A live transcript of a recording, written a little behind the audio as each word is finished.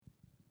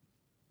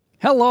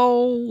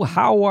Hello,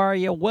 how are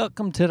you?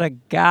 Welcome to the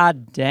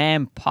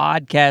goddamn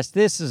podcast.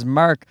 This is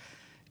Mark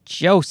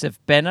Joseph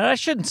Bennett. I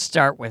shouldn't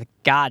start with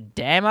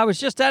goddamn. I was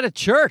just at a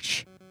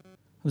church.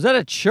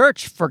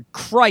 For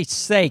Christ's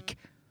sake.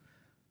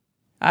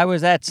 I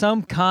was at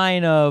some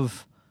kind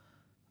of,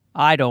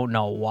 I don't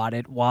know what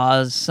it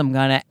was, some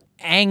kind of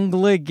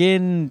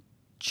Anglican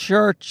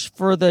church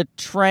for the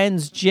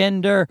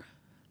transgender.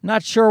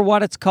 Not sure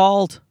what it's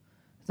called.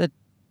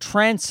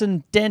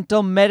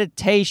 Transcendental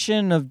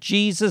Meditation of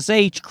Jesus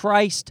H.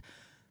 Christ.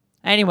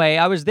 Anyway,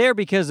 I was there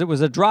because it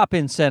was a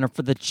drop-in center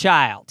for the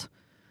child.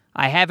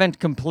 I haven't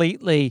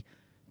completely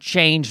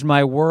changed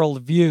my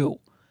worldview.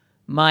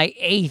 My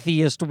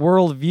atheist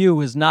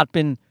worldview has not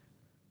been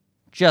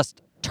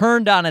just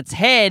turned on its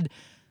head.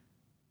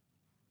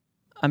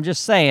 I'm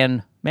just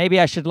saying, maybe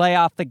I should lay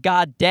off the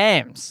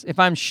goddams. If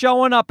I'm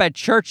showing up at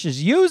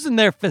churches using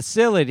their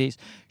facilities,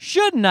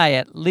 shouldn't I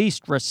at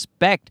least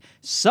respect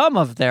some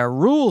of their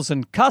rules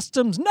and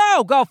customs?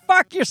 No, go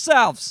fuck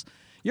yourselves.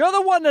 You're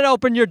the one that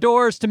opened your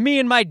doors to me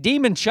and my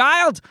demon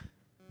child.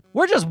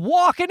 We're just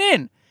walking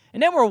in,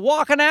 and then we're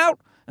walking out,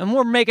 and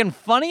we're making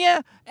fun of you,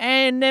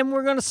 and then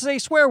we're going to say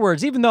swear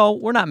words, even though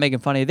we're not making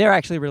fun of you. They're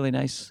actually really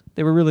nice.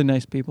 They were really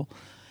nice people.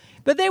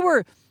 But they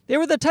were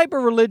the type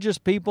of religious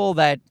people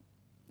that,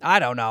 I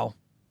don't know,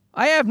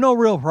 I have no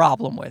real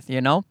problem with,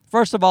 you know?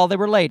 First of all, they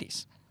were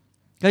ladies.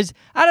 Because,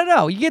 I don't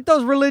know, you get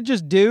those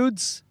religious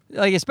dudes,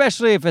 like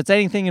especially if it's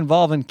anything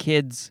involving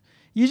kids,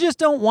 you just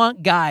don't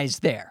want guys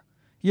there.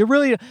 You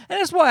really, and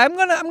that's why I'm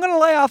gonna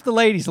lay off the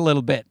ladies a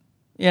little bit.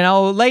 You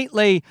know,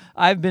 lately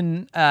I've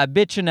been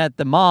bitching at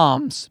the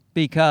moms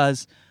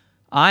because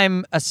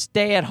I'm a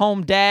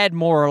stay-at-home dad,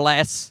 more or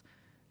less.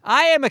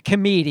 I am a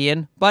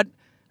comedian, but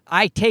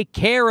I take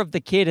care of the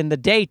kid in the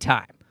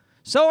daytime.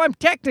 So I'm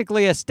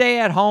technically a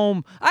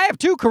stay-at-home. I have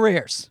two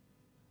careers,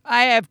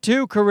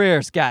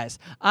 guys.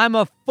 I'm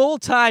a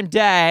full-time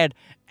dad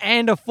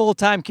and a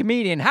full-time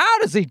comedian. How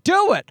does he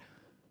do it?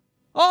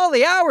 All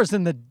the hours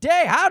in the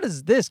day. How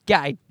does this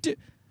guy do?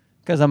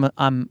 Because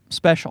I'm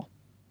special.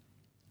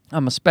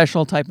 I'm a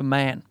special type of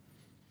man.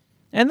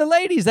 And the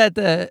ladies at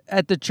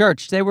the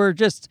church, they were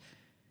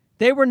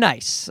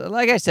nice.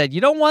 Like I said,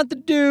 you don't want the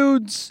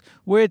dudes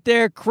with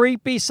their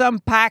creepy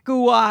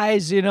Sampaku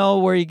eyes, you know,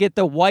 where you get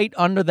the white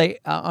under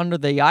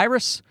the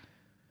iris.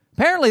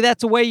 Apparently,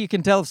 that's a way you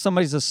can tell if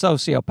somebody's a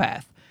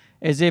sociopath,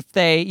 is if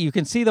you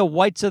can see the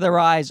whites of their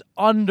eyes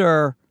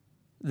under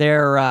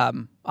their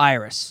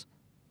iris.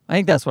 I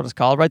think that's what it's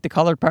called, right? The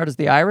colored part is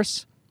the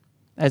iris.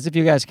 As if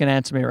you guys can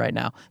answer me right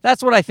now.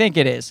 That's what I think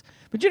it is.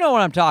 But you know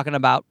what I'm talking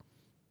about.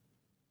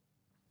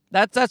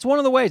 That's one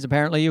of the ways,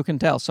 apparently, you can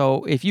tell.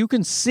 So if you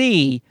can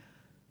see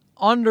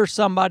under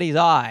somebody's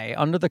eye,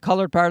 under the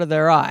colored part of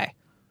their eye,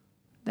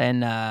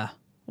 then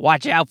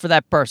watch out for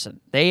that person.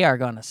 They are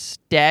going to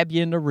stab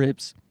you in the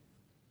ribs.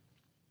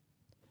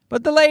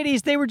 But the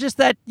ladies, they were just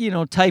that, you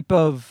know, type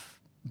of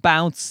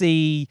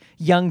bouncy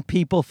young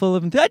people full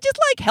of, I just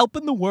like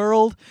helping the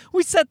world.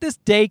 We set this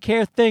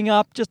daycare thing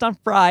up just on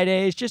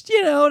Fridays, just,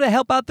 you know, to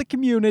help out the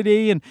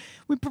community, and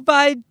we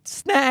provide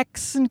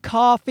snacks and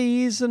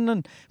coffees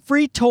and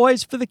free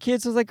toys for the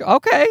kids. I was like,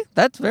 okay,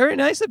 that's very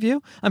nice of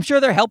you. I'm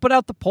sure they're helping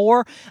out the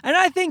poor, and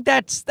I think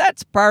that's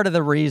part of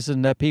the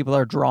reason that people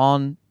are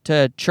drawn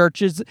to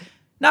churches.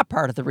 Not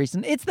part of the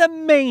reason, it's the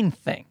main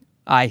thing,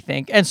 I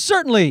think, and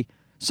certainly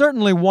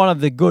one of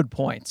the good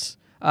points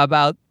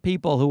about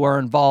people who are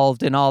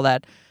involved in all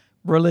that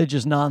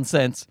religious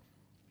nonsense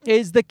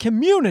is the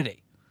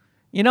community.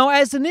 You know,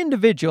 as an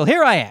individual,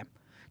 here I am,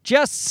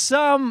 just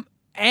some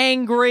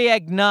angry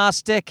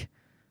agnostic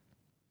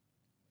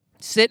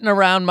sitting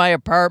around my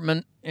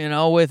apartment, you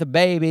know, with a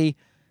baby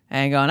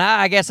and going,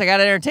 I guess I got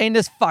to entertain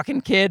this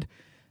fucking kid.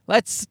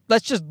 Let's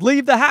just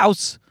leave the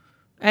house.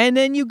 And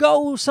then you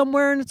go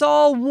somewhere and it's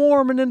all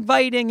warm and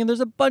inviting and there's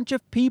a bunch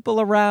of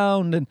people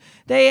around and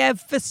they have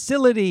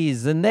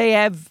facilities and they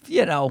have,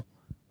 you know,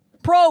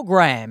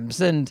 programs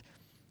and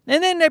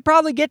then they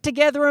probably get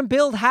together and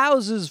build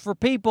houses for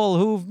people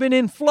who've been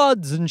in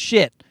floods and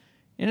shit,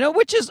 you know,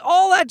 which is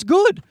all that's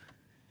good.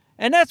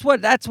 And that's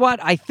what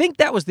I think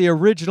that was the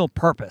original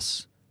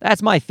purpose.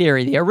 That's my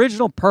theory. The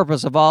original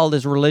purpose of all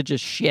this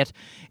religious shit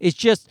is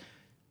just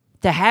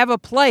to have a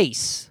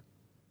place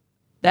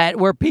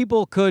where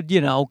people could, you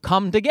know,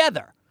 come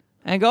together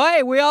and go,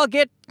 hey, we all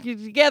get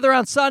together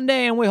on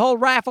Sunday and we hold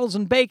raffles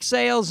and bake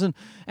sales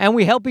and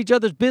we help each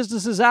other's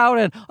businesses out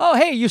and, oh,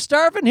 hey, you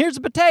starving? Here's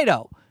a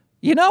potato.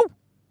 You know?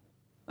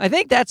 I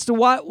think that's the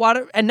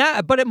what and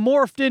now, but it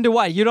morphed into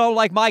what? You don't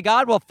like my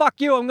God? Well, fuck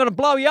you. I'm going to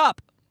blow you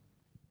up.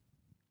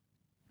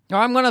 Or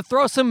I'm going to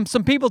throw some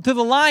people to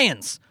the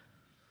lions.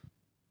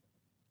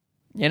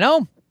 You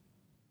know?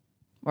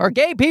 Or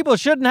gay people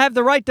shouldn't have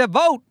the right to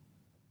vote.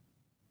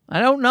 I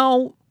don't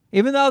know,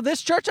 even though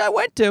this church I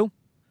went to,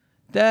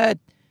 the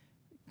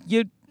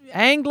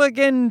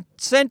Anglican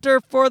Center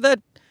for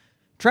the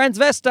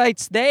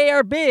Transvestites, they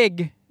are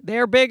big.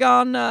 They're big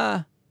on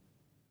the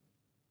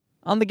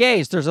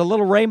gays. There's a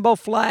little rainbow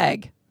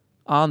flag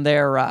on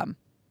their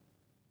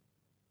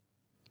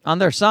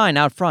sign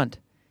out front.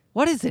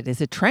 what is it?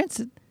 Is it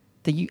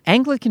the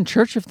Anglican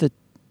Church of the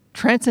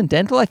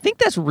Transcendental? I think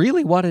that's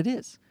really what it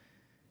is.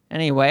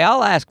 Anyway,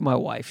 I'll ask my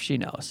wife. She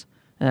knows.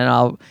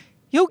 And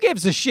who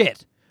gives a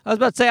shit? I was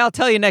about to say, I'll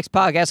tell you next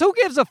podcast. Who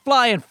gives a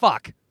flying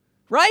fuck?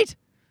 Right?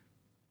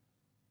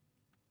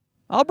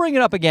 I'll bring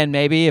it up again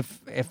maybe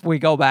if we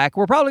go back.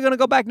 We're probably going to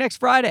go back next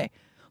Friday.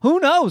 Who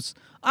knows?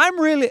 I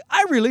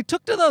really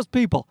took to those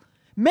people.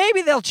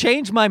 Maybe they'll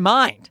change my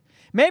mind.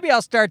 Maybe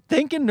I'll start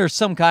thinking there's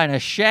some kind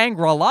of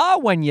Shangri-La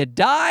when you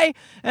die.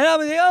 And I'll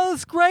be like, oh,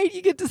 it's great.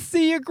 You get to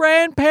see your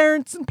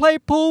grandparents and play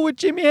pool with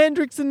Jimi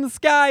Hendrix in the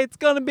sky. It's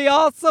going to be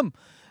awesome.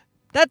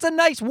 That's a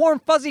nice, warm,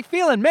 fuzzy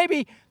feeling.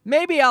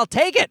 Maybe I'll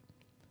take it.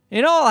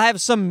 You know, I'll have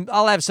some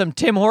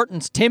Tim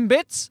Hortons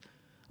Timbits.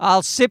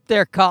 I'll sip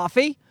their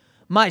coffee.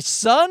 My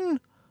son,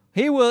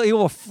 he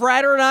will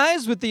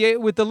fraternize with the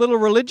little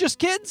religious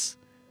kids.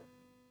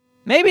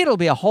 Maybe it'll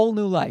be a whole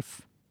new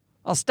life.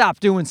 I'll stop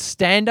doing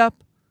stand-up.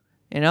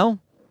 You know,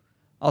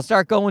 I'll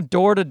start going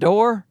door to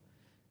door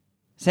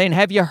saying,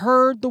 have you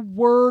heard the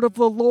word of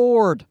the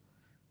Lord?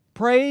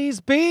 Praise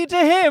be to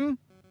him.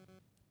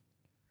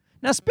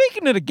 Now,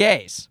 speaking of the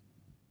gays,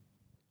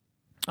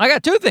 I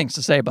got two things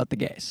to say about the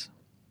gays.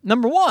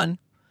 Number one,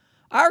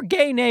 our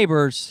gay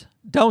neighbors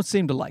don't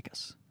seem to like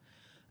us.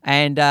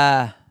 And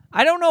I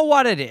don't know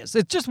what it is.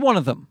 It's just one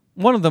of them.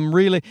 One of them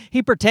really,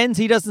 he pretends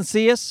he doesn't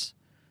see us.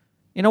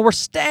 You know, we're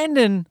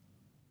standing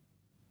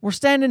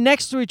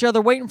next to each other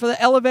waiting for the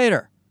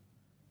elevator.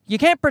 You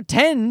can't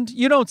pretend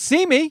you don't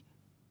see me.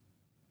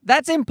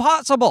 That's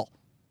impossible.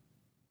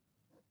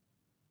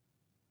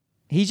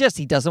 He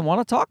doesn't want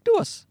to talk to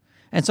us.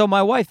 And so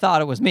my wife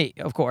thought it was me,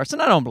 of course,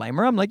 and I don't blame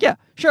her. I'm like, yeah,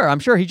 sure, I'm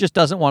sure he just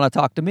doesn't want to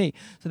talk to me.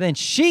 So then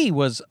she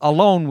was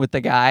alone with the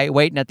guy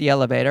waiting at the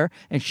elevator,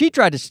 and she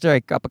tried to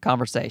strike up a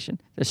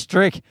conversation. She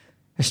tried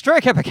to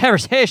strike up a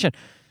conversation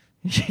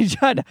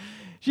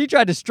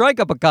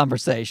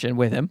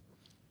with him,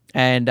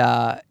 and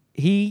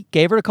he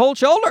gave her the cold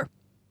shoulder.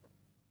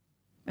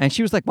 And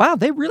she was like, wow,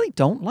 they really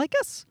don't like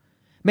us.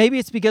 Maybe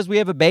it's because we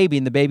have a baby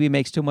and the baby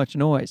makes too much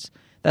noise.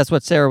 That's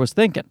what Sarah was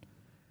thinking.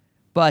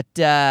 But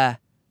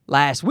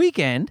last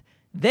weekend,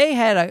 they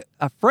had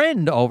a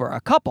friend over,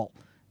 a couple.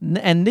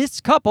 And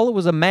this couple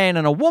was a man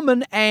and a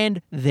woman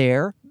and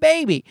their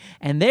baby.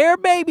 And their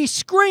baby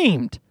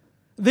screamed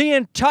the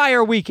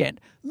entire weekend.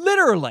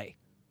 Literally.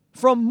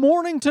 From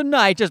morning to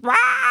night, just,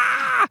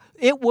 rah!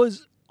 It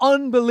was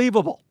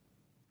unbelievable.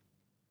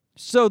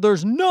 So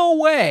there's no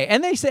way.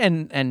 And they say,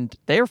 and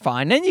they're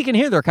fine. And you can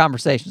hear their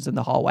conversations in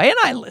the hallway. And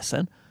I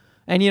listen.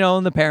 And,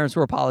 and the parents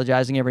were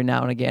apologizing every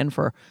now and again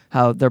for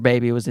how their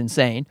baby was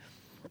insane.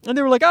 And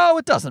they were like, oh,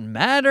 it doesn't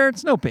matter.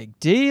 It's no big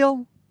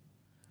deal.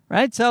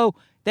 Right? So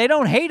they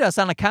don't hate us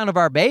on account of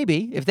our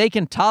baby. If they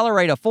can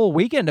tolerate a full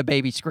weekend of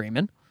baby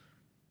screaming.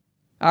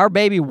 Our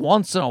baby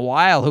once in a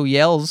while who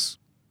yells.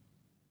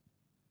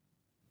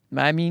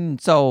 I mean,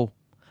 so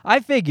I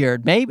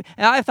figured maybe,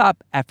 and I thought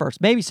at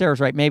first, maybe Sarah's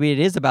right, maybe it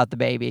is about the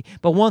baby.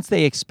 But once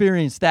they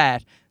experience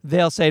that,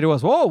 they'll say to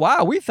us, oh,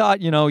 wow, we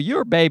thought,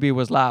 your baby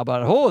was loud,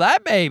 but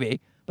that baby.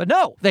 But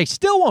no, they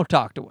still won't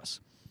talk to us.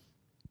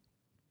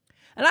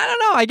 And I don't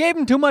know, I gave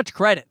them too much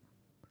credit.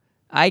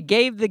 I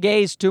gave the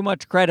gays too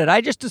much credit.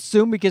 I just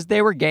assumed because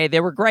they were gay,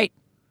 they were great.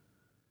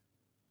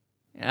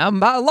 And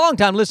I'm a long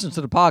time listeners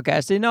to the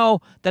podcast. They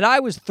know that I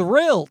was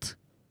thrilled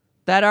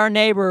that our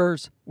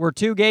neighbors were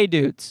two gay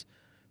dudes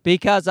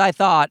because I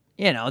thought,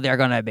 they're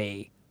going to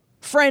be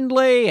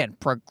friendly and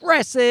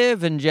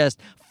progressive and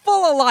just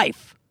full of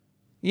life,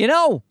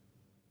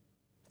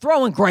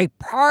 throwing great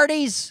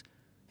parties.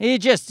 It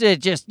just,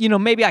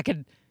 maybe I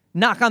could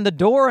knock on the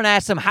door and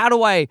ask them, how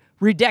do I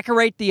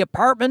redecorate the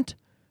apartment?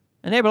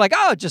 And they were like,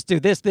 oh, just do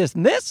this, this,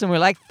 and this. And we're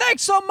like,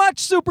 thanks so much,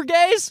 super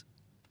gays.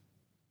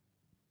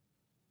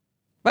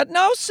 But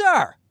no,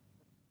 sir.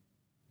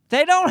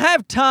 They don't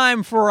have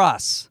time for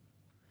us.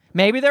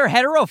 Maybe they're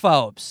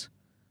heterophobes.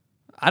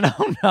 I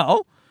don't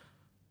know.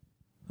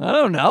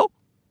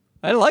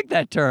 I like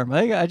that term.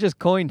 I just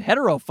coined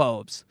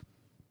heterophobes.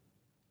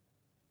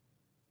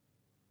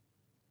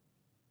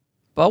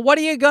 But what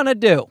are you going to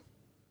do?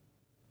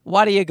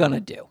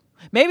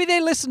 Maybe they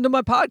listened to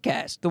my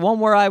podcast, the one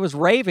where I was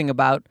raving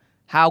about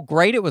how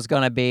great it was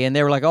going to be, and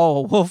they were like,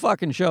 oh, we'll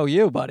fucking show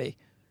you, buddy.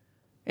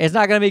 It's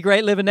not going to be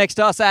great living next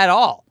to us at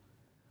all.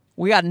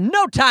 We got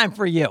no time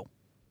for you.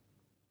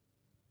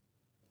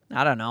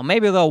 I don't know.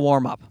 Maybe they'll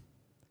warm up.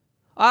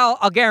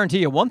 I'll guarantee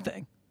you one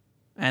thing,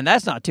 and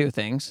that's not two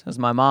things, as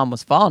my mom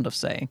was fond of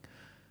saying,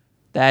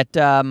 that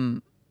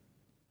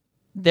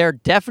they're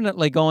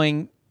definitely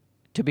going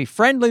to be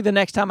friendly the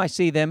next time I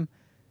see them.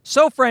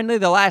 So friendly,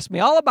 they'll ask me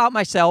all about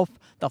myself.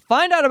 They'll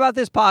find out about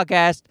this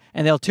podcast,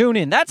 and they'll tune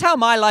in. That's how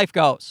my life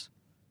goes.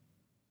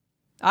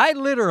 I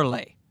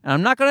literally, and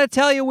I'm not going to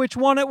tell you which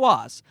one it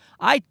was,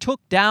 I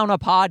took down a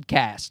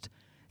podcast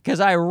because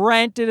I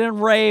ranted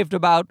and raved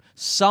about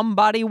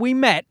somebody we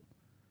met,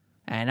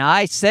 and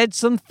I said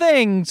some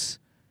things,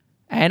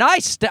 and I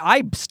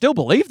still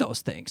believe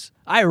those things.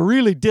 I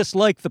really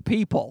dislike the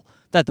people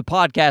that the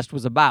podcast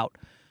was about,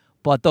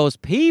 but those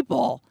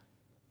people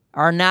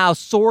are now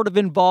sort of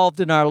involved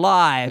in our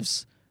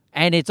lives,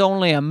 and it's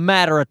only a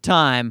matter of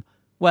time.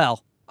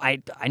 Well,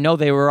 I know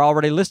they were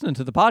already listening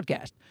to the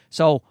podcast.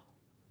 So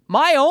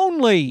my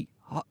only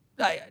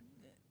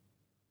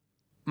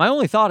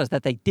thought is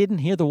that they didn't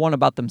hear the one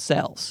about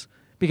themselves,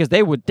 because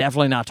they would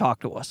definitely not talk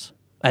to us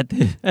at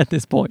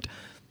this point.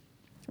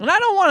 And I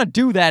don't want to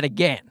do that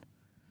again.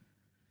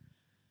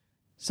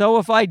 So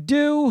if I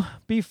do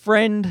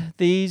befriend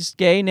these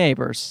gay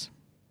neighbors,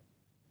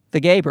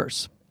 the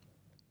Gaybers,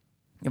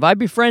 if I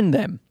befriend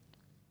them,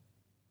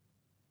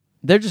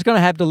 they're just going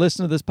to have to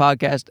listen to this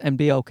podcast and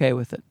be okay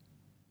with it.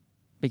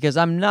 Because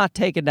I'm not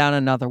taking down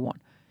another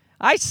one.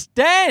 I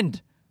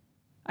stand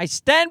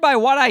by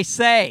what I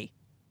say.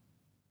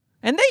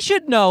 And they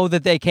should know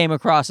that they came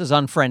across as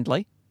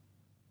unfriendly.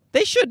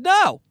 They should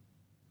know.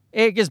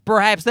 Because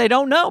perhaps they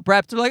don't know.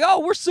 Perhaps they're like, oh,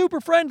 we're super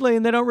friendly,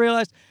 and they don't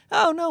realize,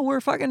 oh, no,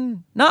 we're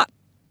fucking not.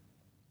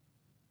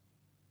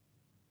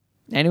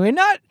 Anyway,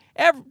 not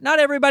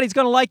everybody's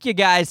going to like you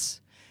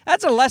guys.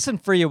 That's a lesson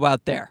for you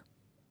out there.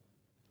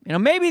 You know,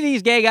 maybe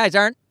these gay guys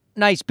aren't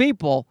nice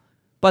people,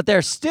 but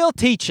they're still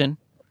teaching.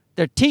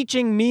 They're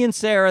teaching me and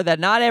Sarah that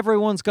not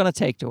everyone's going to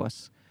take to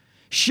us.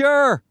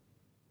 Sure,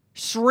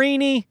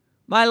 Srini,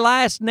 my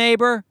last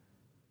neighbor,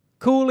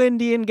 cool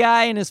Indian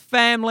guy and his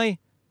family,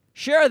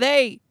 sure,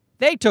 they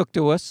took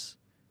to us.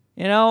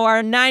 You know,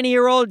 our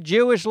 90-year-old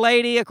Jewish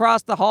lady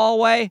across the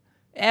hallway,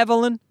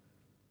 Evelyn,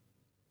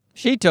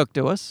 she took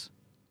to us.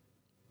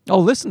 Oh,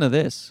 listen to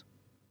this.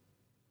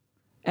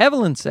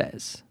 Evelyn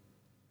says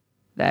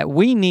that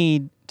we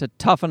need to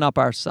toughen up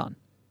our son.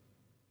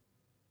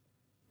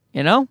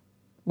 You know,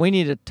 we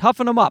need to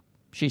toughen him up,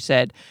 she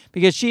said,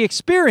 because she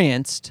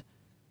experienced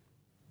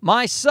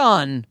my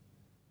son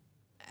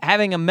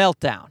having a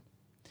meltdown.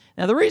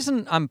 Now, the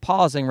reason I'm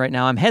pausing right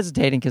now, I'm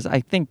hesitating because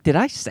I think, did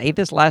I say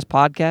this last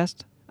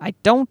podcast? I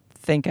don't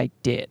think I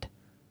did.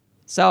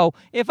 So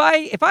if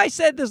I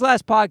said this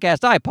last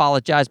podcast, I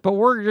apologize, but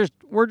we're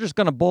just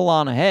going to bull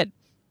on ahead.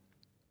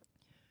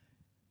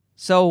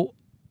 So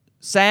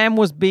Sam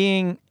was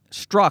being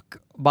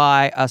struck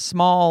by a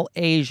small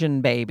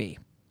Asian baby,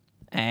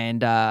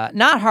 and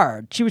not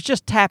hard. She was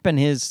just tapping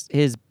his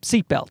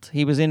seatbelt.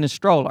 He was in his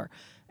stroller,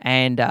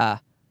 and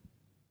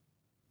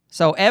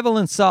so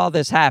Evelyn saw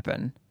this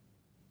happen,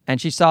 and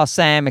she saw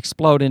Sam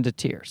explode into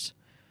tears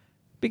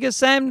because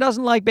Sam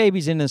doesn't like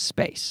babies in his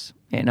space.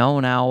 You know,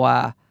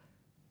 now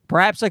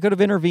perhaps I could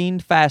have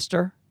intervened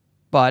faster,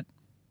 but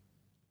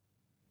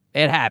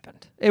it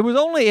happened. It was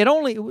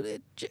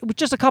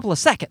just a couple of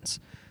seconds,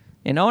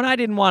 you know, and I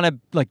didn't want to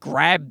like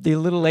grab the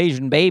little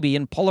Asian baby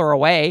and pull her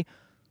away,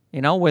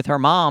 you know, with her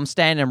mom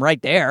standing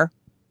right there.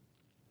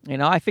 You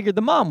know, I figured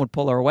the mom would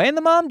pull her away, and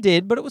the mom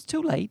did, but it was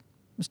too late.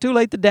 It was too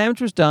late. The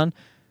damage was done.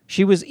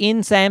 She was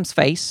in Sam's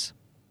face.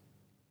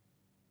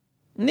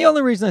 And the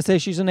only reason I say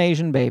she's an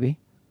Asian baby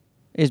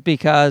is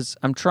because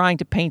I'm trying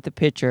to paint the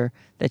picture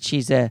that she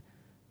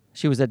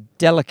was a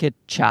delicate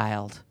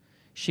child.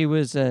 She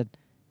was a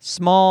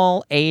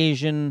small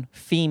Asian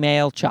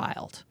female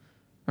child.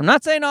 I'm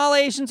not saying all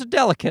Asians are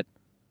delicate,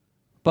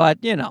 but,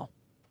 you know.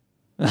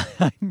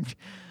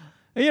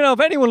 You know, if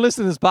anyone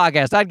listened to this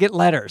podcast, I'd get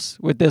letters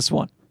with this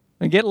one.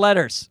 I'd get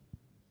letters.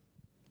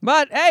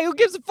 But, hey, who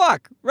gives a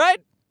fuck, right?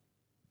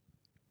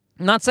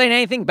 I'm not saying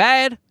anything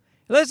bad.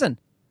 Listen,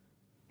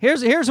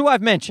 here's who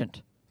I've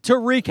mentioned. To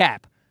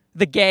recap,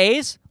 the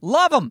gays,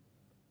 love them.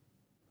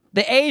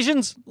 The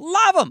Asians,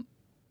 love them.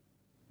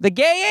 The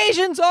gay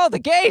Asians, oh, the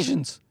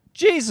Gaysians.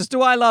 Jesus,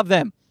 do I love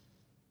them.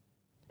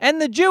 And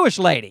the Jewish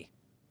lady.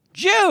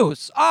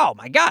 Jews, oh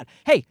my God.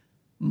 Hey,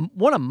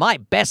 one of my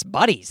best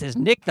buddies is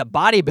Nick the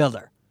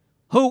Bodybuilder,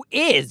 who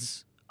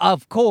is,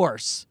 of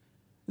course,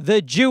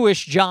 the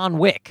Jewish John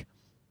Wick.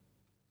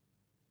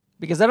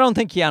 Because I don't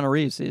think Keanu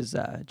Reeves is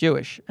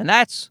Jewish. And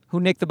that's who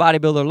Nick the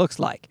Bodybuilder looks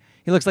like.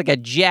 He looks like a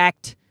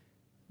jacked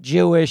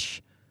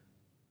Jewish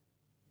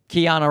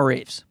Keanu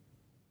Reeves.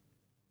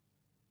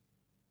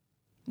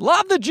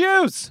 Love the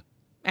Jews.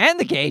 And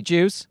the gay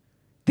Jews.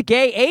 The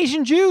gay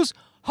Asian Jews.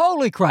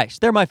 Holy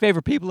Christ. They're my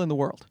favorite people in the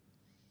world.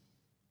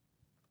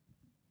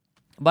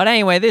 But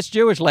anyway, this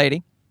Jewish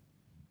lady,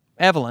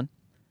 Evelyn,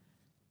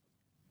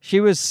 she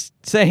was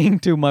saying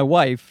to my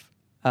wife,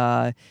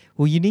 well,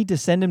 you need to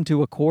send him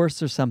to a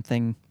course or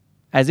something,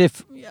 as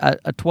if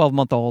a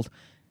 12-month-old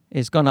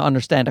is going to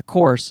understand a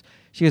course.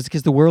 She goes,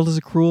 because the world is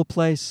a cruel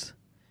place.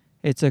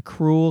 It's a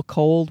cruel,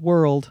 cold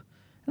world.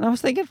 And I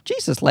was thinking,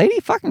 Jesus, lady,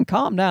 fucking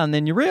calm down. And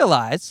then you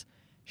realize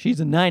she's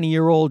a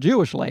 90-year-old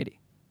Jewish lady.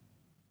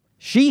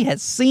 She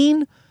has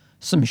seen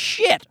some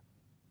shit.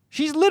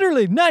 She's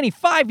literally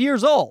 95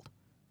 years old.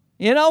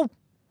 You know,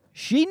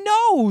 she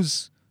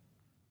knows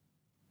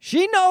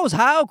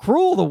how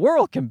cruel the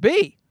world can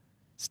be.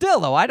 Still,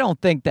 though, I don't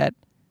think that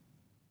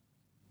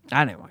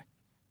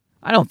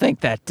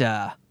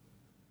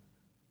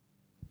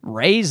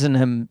raising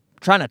him,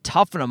 trying to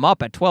toughen him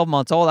up at 12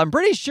 months old, I'm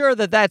pretty sure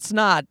that's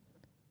not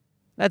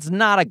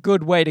a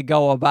good way to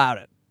go about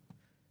it.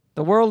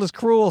 The world is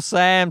cruel,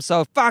 Sam,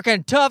 so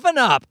fucking toughen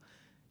up.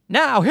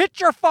 Now, hit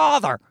your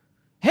father.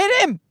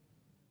 Hit him.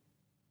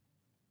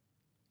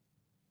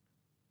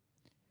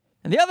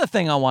 And the other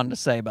thing I wanted to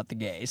say about the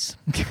gays,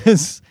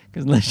 because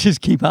let's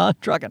just keep on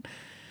trucking,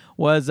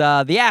 was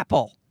the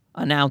Apple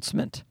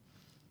announcement.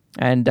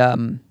 And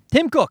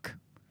Tim Cook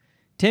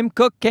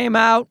came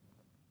out.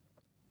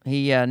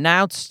 He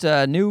announced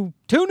two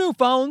new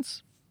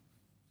phones.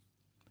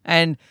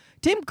 And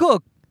Tim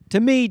Cook, to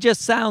me,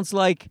 just sounds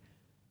like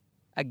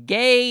a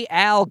gay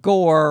Al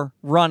Gore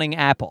running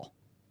Apple.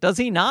 Does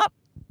he not?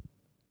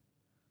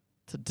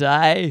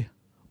 Today,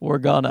 we're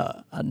going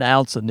to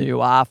announce a new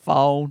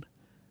iPhone.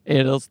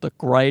 It is the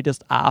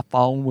greatest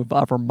iPhone we've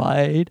ever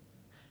made.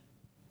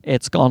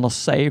 It's going to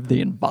save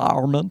the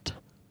environment.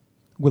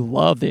 We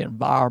love the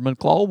environment.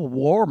 Global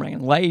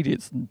warming,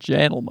 ladies and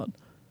gentlemen.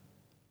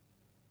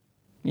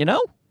 You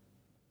know?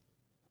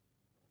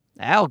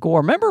 Al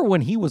Gore, remember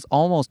when he was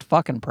almost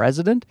fucking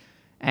president?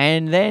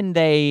 And then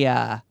they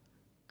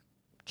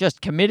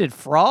just committed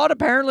fraud,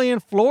 apparently, in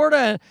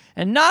Florida.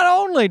 And not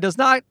only does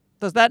that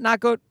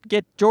not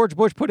get George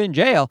Bush put in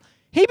jail,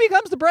 he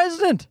becomes the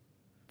president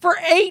for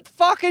 8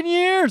 fucking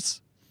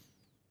years.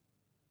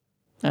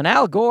 And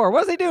Al Gore,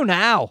 what does he do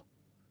now?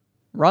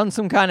 Run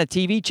some kind of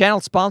TV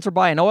channel sponsored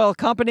by an oil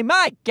company?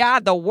 My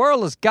God, the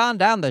world has gone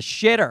down the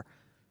shitter.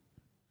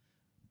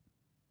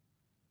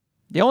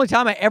 The only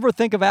time I ever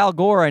think of Al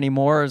Gore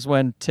anymore is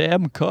when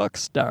Tim Cook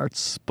starts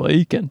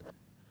speaking.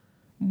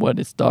 When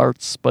he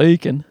starts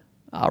speaking,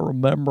 I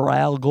remember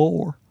Al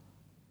Gore.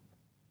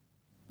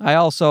 I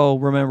also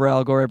remember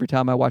Al Gore every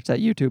time I watch that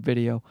YouTube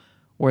video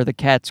where the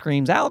cat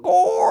screams, Al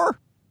Gore!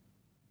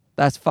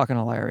 That's fucking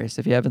hilarious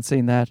if you haven't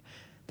seen that.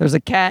 There's a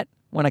cat,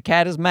 when a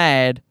cat is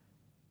mad,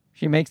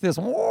 she makes this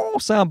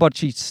sound, but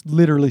she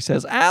literally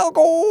says, Al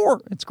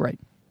Gore! It's great.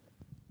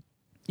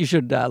 You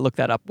should look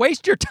that up.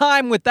 Waste your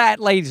time with that,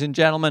 ladies and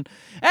gentlemen.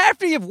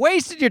 After you've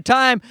wasted your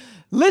time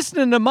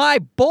listening to my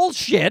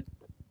bullshit,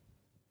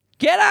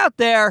 get out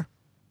there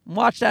and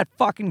watch that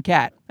fucking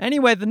cat.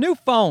 Anyway, the new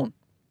phone.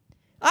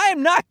 I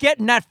am not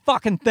getting that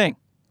fucking thing.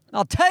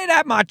 I'll tell you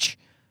that much.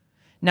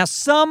 Now,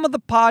 some of the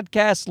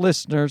podcast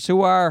listeners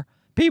who are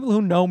people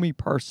who know me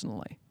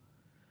personally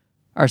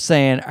are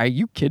saying, are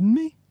you kidding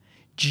me?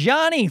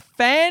 Johnny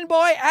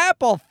fanboy,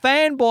 Apple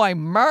fanboy,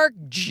 Mark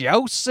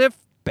Joseph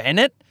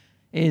Bennett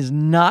is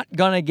not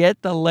going to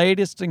get the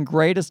latest and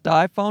greatest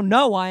iPhone?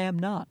 No, I am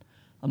not.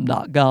 I'm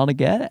not going to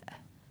get it.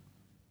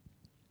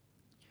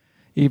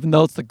 Even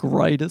though it's the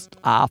greatest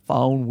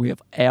iPhone we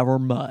have ever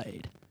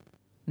made.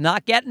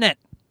 Not getting it.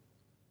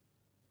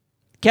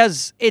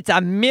 Because it's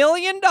 $1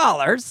 million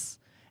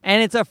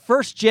and it's a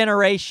first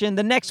generation.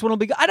 The next one will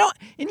be... and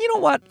you know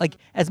what? Like,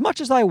 as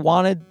much as I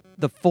wanted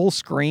the full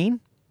screen,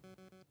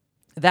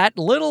 that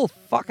little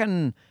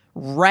fucking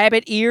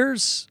rabbit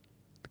ears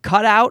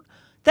cut out,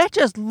 that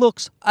just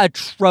looks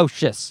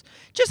atrocious.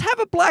 Just have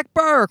a black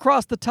bar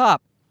across the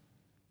top.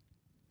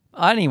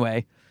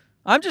 Anyway,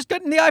 I'm just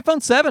getting the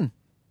iPhone 7.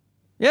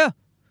 Yeah.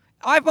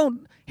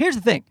 Here's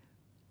the thing.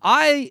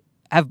 I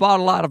have bought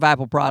a lot of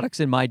Apple products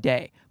in my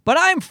day, but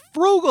I'm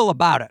frugal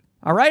about it.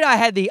 All right? I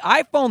had the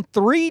iPhone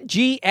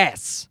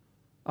 3GS.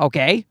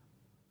 Okay?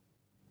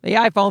 The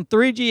iPhone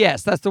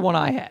 3GS. That's the one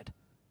I had.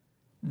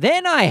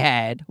 Then I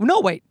had... No,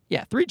 wait.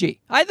 Yeah, 3G.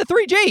 I had the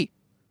 3G.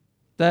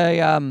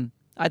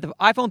 I had the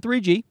iPhone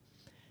 3G.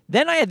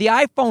 Then I had the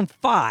iPhone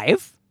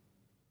 5.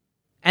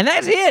 And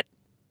that's it.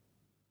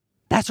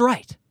 That's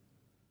right.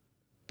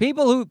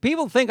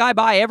 People think I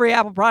buy every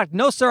Apple product.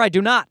 No, sir, I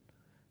do not.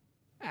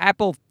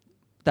 The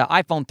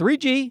iPhone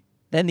 3G,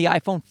 then the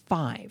iPhone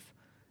 5.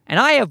 And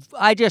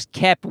I just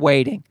kept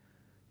waiting.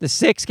 The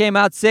 6 came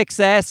out,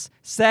 6S,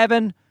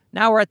 7.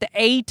 Now we're at the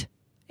 8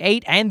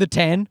 and the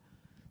 10.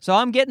 So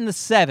I'm getting the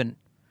 7.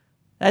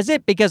 That's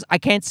it, because I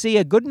can't see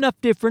a good enough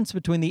difference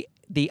between the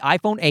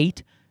iPhone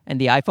 8 and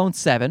the iPhone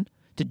 7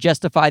 to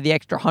justify the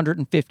extra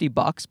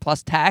 $150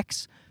 plus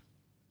tax.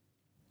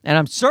 And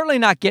I'm certainly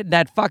not getting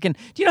that fucking...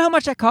 Do you know how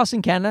much that costs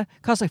in Canada?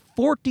 It costs like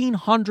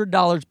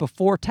 $1,400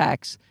 before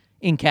tax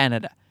in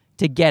Canada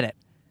to get it.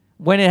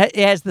 When it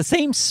has the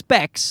same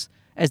specs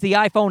as the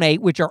iPhone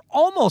 8, which are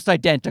almost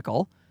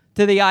identical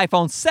to the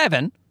iPhone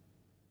 7,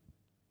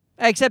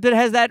 except it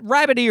has that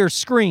rabbit ear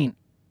screen.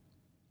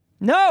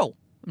 No,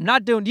 I'm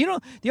not doing... You know,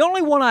 the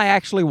only one I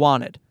actually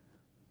wanted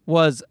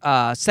was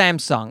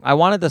Samsung. I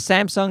wanted the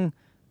Samsung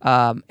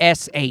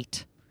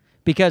S8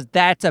 because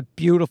that's a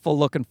beautiful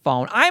looking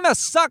phone. I'm a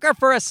sucker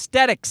for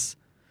aesthetics.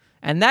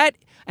 And I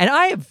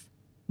have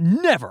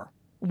never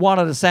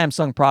wanted a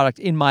Samsung product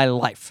in my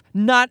life.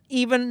 Not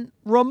even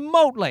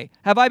remotely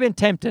have I been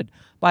tempted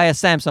by a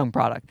Samsung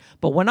product.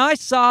 But when I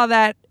saw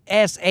that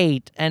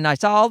S8 and I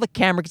saw all the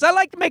camera, because I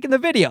like making the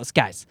videos,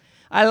 guys.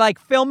 I like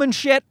filming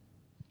shit.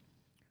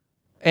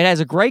 It has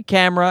a great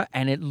camera,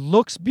 and it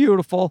looks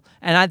beautiful,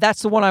 and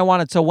that's the one I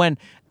wanted. So when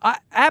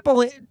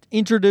Apple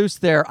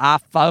introduced their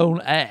iPhone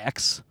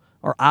X,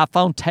 or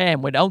iPhone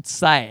 10, we don't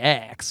say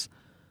X.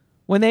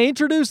 When they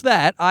introduced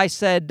that, I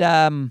said,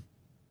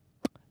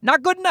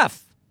 not good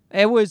enough.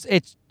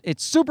 It's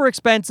super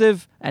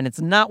expensive, and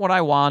it's not what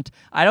I want.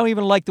 I don't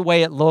even like the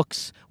way it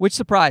looks, which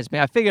surprised me.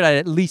 I figured I'd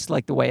at least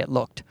like the way it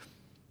looked.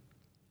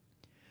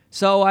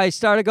 So I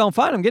started going,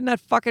 fine, I'm getting that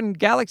fucking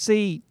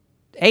Galaxy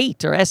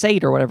 8 or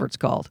S8 or whatever it's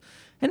called.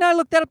 And I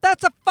looked that up.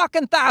 That's a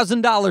fucking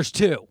 $1,000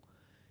 too.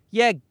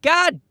 You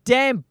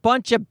goddamn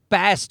bunch of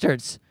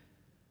bastards.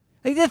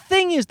 Like, the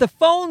thing is, the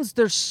phones,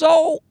 they're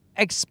so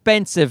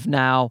expensive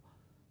now.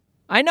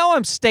 I know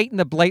I'm stating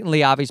the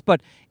blatantly obvious,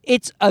 but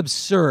it's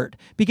absurd.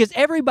 Because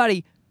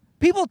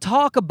people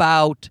talk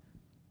about,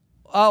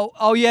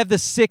 oh, you have the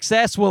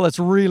 6S? Well, it's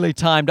really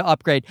time to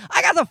upgrade.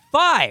 I got the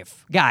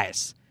 5,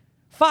 guys.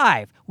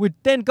 5, which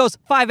then goes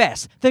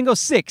 5S, then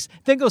goes 6,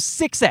 then goes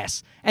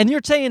 6S. And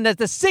you're saying that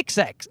the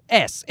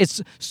 6S,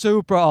 it's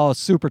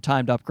super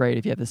time to upgrade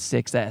if you have the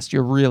 6S.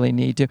 You really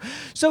need to.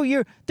 So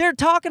they're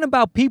talking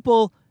about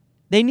people,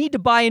 they need to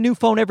buy a new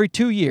phone every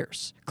 2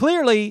 years.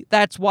 Clearly,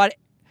 that's what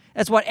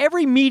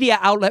every media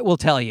outlet will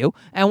tell you,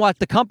 and what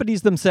the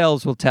companies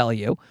themselves will tell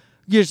you.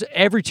 Yes,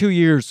 every 2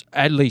 years,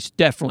 at least,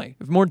 definitely.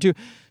 If more than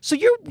 2. So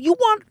you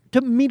want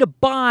me to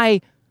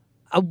buy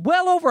a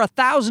well over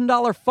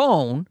 $1,000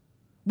 phone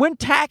when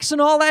tax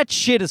and all that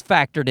shit is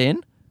factored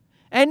in,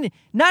 and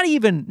not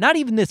even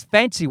this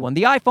fancy one.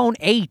 The iPhone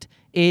 8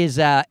 is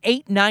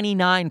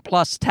 $899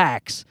 plus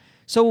tax.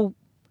 So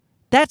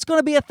that's going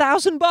to be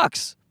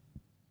 $1,000.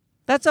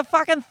 That's a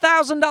fucking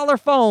 $1,000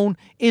 phone.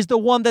 Is the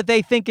one that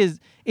they think is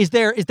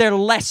their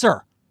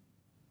lesser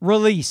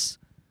release.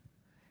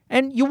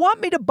 And you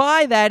want me to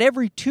buy that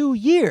every 2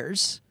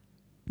 years?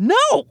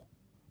 No,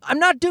 I'm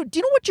not doing. Do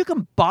you know what you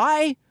can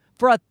buy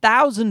for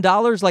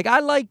 $1,000? Like, I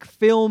like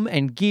film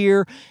and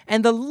gear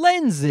and the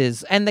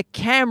lenses and the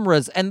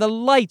cameras and the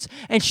lights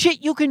and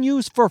shit you can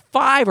use for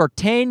 5 or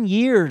 10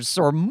 years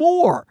or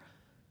more.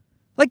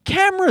 Like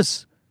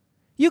cameras.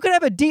 You could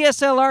have a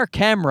DSLR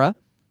camera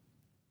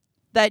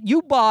that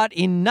you bought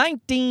in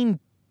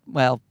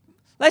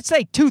let's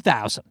say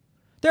 2000.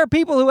 There are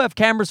people who have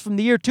cameras from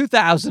the year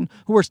 2000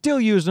 who are still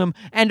using them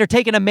and are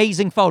taking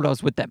amazing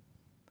photos with them.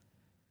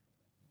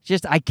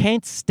 Just, I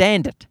can't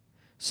stand it.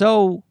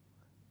 So,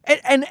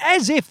 and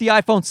as if the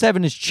iPhone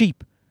 7 is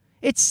cheap.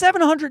 It's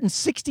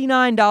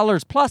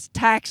 $769 plus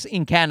tax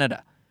in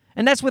Canada.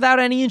 And that's without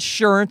any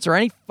insurance or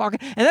any fucking...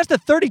 And that's the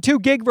 32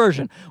 gig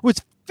version, which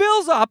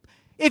fills up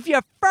if you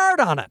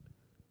fart on it.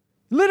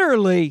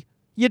 Literally,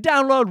 you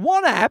download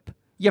one app,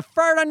 you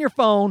fart on your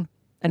phone,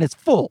 and it's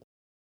full.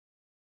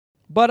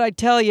 But I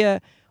tell you,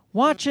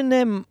 watching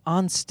them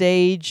on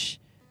stage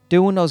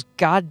doing those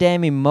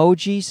goddamn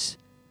emojis,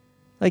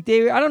 like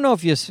I don't know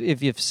if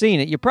you've seen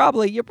it. You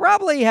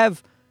probably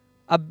have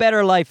a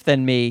better life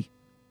than me,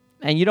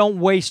 and you don't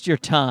waste your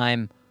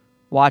time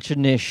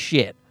watching this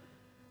shit.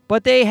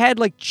 But they had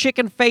like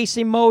chicken face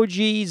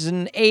emojis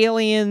and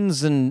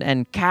aliens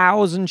and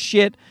cows and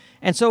shit.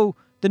 And so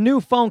the new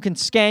phone can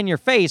scan your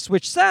face,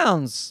 which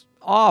sounds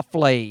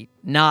awfully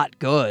not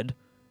good.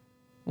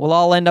 We'll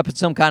all end up in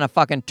some kind of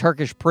fucking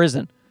Turkish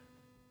prison.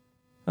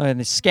 And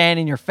they're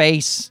scanning your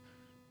face.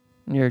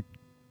 And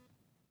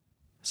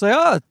it's like,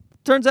 oh, it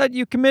turns out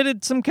you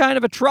committed some kind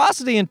of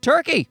atrocity in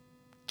Turkey.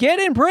 Get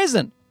in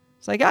prison.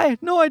 It's like,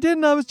 no, I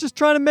didn't. I was just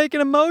trying to make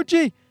an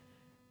emoji.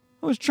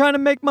 I was trying to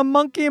make my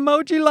monkey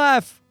emoji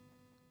laugh.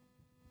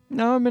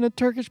 Now I'm in a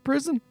Turkish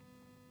prison.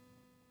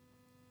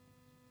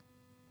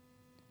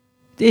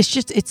 It's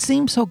just, it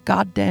seems so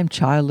goddamn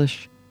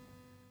childish.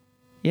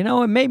 You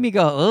know, it made me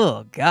go,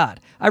 oh, God.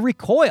 I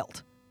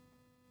recoiled.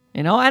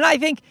 You know, and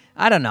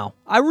I don't know.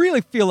 I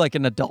really feel like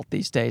an adult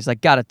these days, I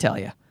gotta tell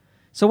you.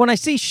 So when I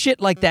see shit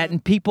like that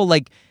and people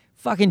like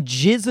fucking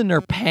jizz in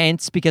their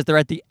pants because they're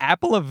at the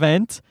Apple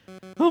event.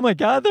 Oh my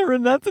God, they're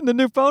announcing the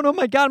new phone. Oh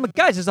my God. I'm like,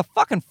 guys, there's a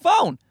fucking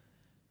phone.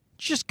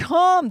 Just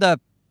calm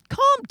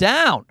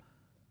down.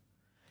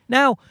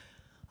 Now,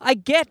 I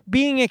get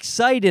being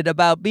excited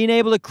about being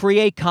able to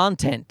create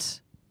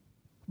content.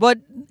 But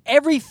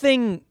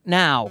everything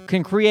now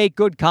can create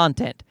good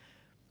content.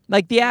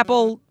 Like the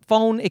Apple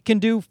phone, it can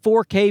do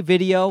 4K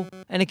video,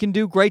 and it can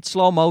do great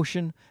slow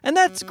motion. And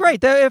that's great.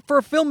 For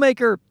a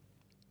filmmaker,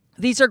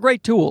 these are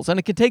great tools, and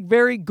it can take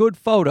very good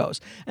photos.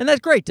 And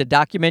that's great to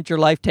document your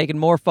life taking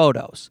more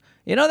photos.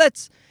 You know,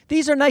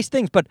 these are nice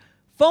things, but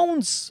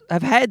phones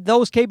have had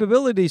those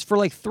capabilities for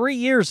like 3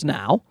 years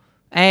now.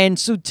 And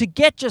so to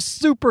get just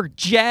super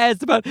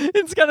jazzed about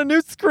it's got a new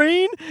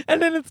screen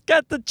and then it's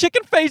got the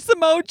chicken face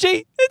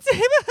emoji. It's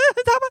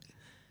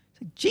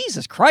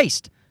Jesus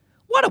Christ.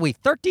 What are we,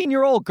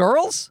 13-year-old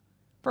girls?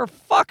 For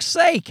fuck's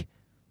sake.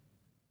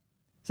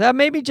 So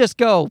maybe just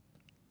go,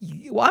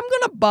 well, I'm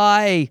going to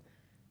buy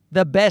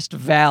the best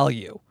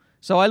value.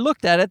 So I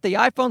looked at it. The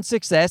iPhone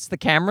 6S, the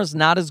camera's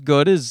not as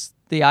good as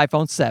the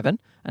iPhone 7.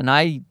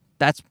 And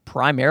that's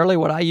primarily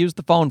what I use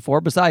the phone for.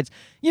 Besides,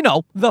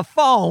 the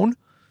phone.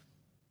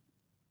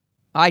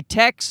 I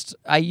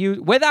use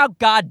without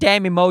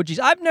goddamn emojis.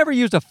 I've never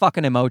used a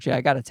fucking emoji,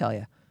 I gotta tell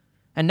you.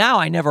 And now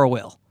I never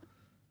will.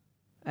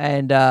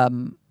 And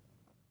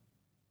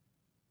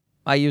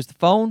I use the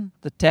phone,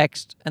 the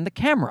text, and the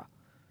camera.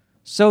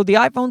 So the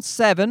iPhone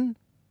 7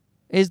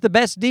 is the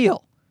best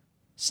deal.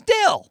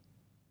 Still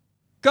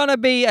gonna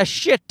be a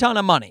shit ton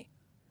of money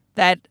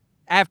that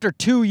after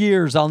 2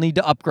 years I'll need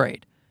to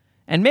upgrade.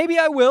 And maybe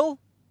I will.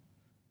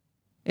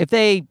 if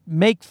they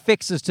make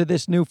fixes to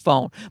this new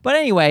phone. But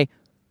anyway,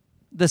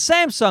 the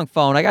Samsung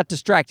phone, I got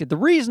distracted. The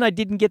reason I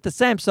didn't get the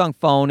Samsung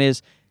phone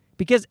is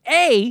because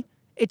A,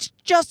 it's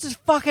just as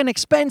fucking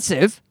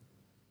expensive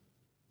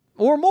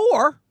or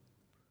more.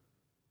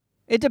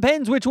 It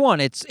depends which one.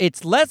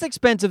 It's less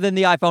expensive than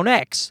the iPhone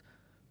X,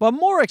 but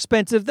more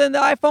expensive than the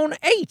iPhone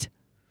 8.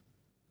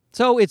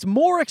 So it's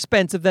more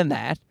expensive than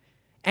that.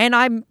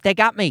 And they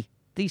got me.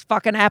 These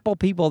fucking Apple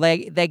people,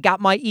 they got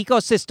my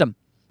ecosystem.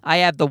 I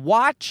have the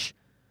watch,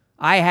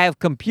 I have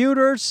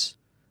computers,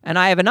 and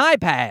I have an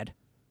iPad.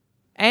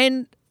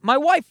 And my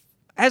wife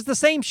has the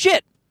same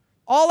shit.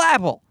 All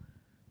Apple.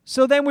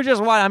 So then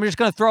I'm just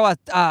going to throw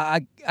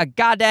a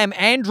goddamn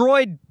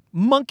Android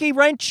monkey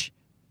wrench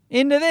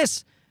into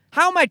this?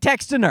 How am I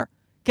texting her?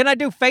 Can I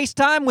do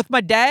FaceTime with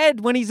my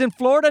dad when he's in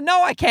Florida?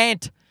 No, I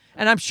can't.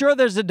 And I'm sure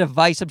there's a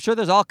device. I'm sure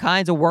there's all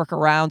kinds of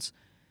workarounds.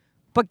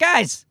 But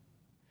guys,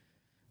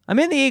 I'm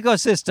in the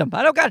ecosystem.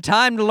 I don't got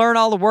time to learn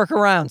all the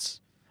workarounds.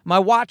 My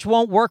watch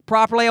won't work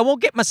properly. I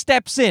won't get my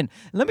steps in.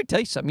 And let me tell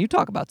you something. You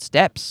talk about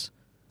steps.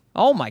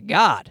 Oh, my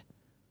God.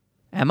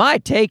 Am I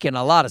taking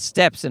a lot of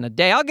steps in a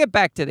day? I'll get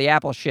back to the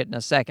Apple shit in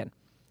a second.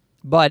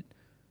 But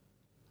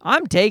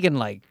I'm taking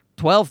like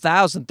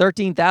 12,000,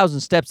 13,000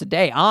 steps a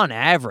day on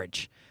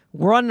average.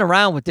 Running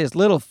around with this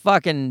little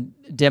fucking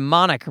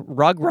demonic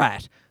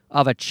rugrat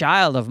of a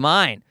child of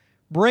mine.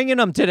 Bringing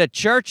them to the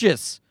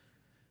churches.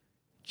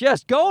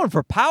 Just going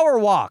for power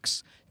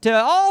walks to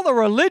all the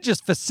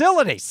religious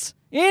facilities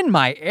in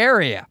my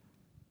area.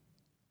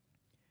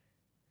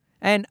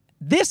 And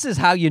this is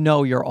how you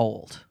know you're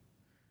old.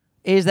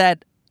 Is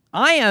that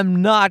I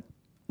am not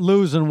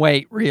losing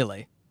weight,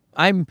 really.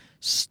 I'm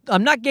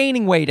not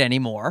gaining weight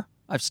anymore.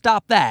 I've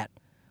stopped that.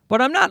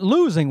 But I'm not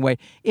losing weight.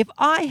 If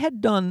I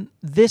had done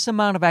this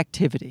amount of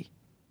activity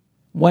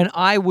when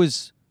I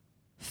was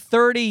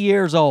 30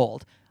 years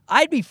old,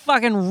 I'd be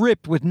fucking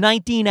ripped with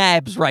 19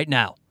 abs right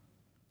now.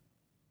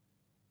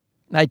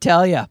 I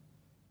tell you,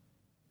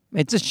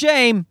 it's a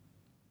shame.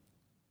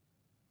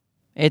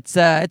 There's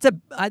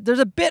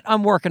a bit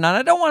I'm working on.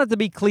 I don't want it to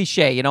be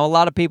cliche. You know, a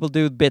lot of people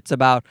do bits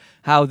about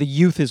how the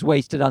youth is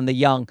wasted on the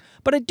young.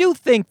 But I do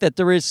think that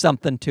there is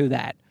something to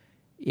that.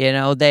 You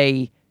know,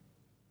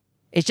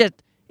 it's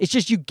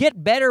just you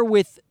get better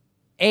with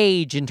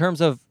age in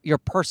terms of your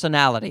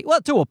personality.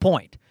 Well, to a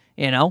point,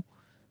 you know.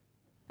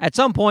 At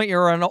some point,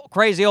 you're a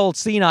crazy old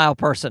senile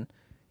person,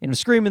 you know,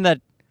 screaming that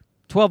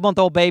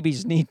 12-month-old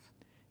babies need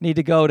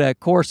to go to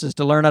courses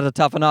to learn how to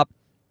toughen up.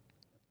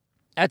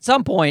 At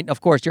some point, of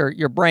course,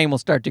 your brain will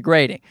start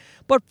degrading.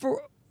 But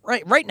for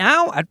right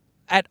now,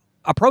 at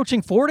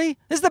approaching 40,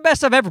 this is the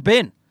best I've ever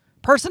been.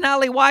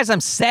 Personality-wise,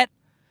 I'm set.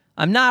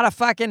 I'm not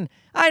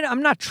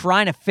I'm not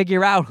trying to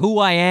figure out who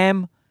I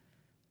am.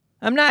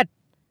 I'm not,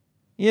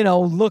 you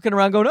know, looking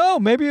around going, oh,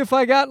 maybe if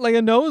I got like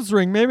a nose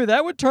ring, maybe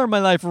that would turn my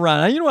life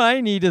around. You know what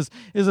I need is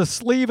a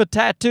sleeve of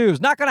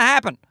tattoos. Not going to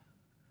happen.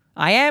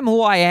 I am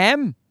who I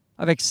am.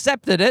 I've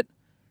accepted it.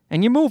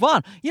 And you move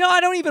on. You know,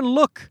 I don't even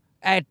look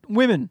at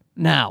women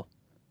now.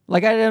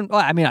 Like I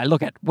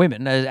look at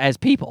women as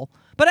people.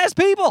 But as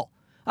people,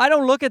 I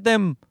don't look at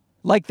them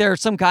like they're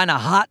some kind of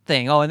hot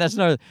thing. Oh, and that's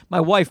another, my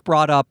wife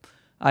brought up,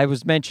 I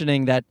was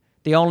mentioning that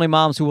the only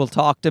moms who will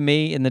talk to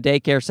me in the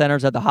daycare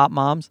centers are the hot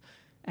moms.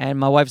 And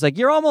my wife's like,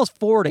 you're almost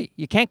 40.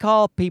 You can't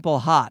call people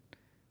hot.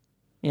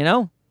 You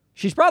know?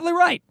 She's probably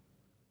right.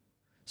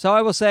 So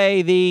I will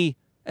say the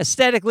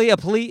aesthetically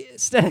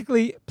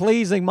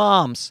pleasing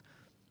moms.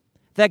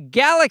 The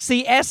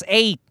Galaxy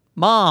S8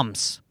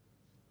 moms.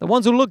 The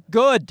ones who look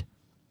good.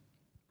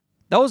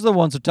 Those are the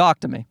ones who talk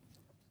to me.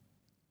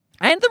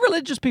 And the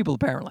religious people,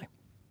 apparently.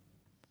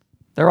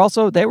 They were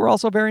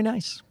also very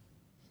nice.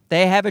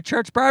 They have a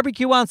church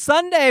barbecue on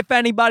Sunday if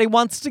anybody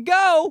wants to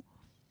go.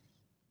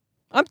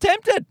 I'm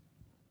tempted.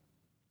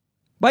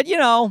 But, you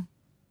know,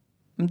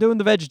 I'm doing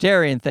the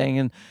vegetarian thing,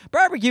 and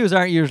barbecues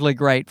aren't usually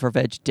great for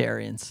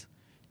vegetarians.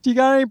 Do you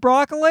got any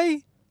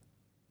broccoli?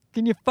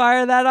 Can you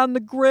fire that on the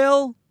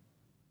grill?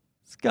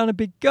 It's going to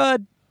be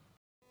good.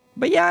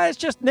 But yeah, it's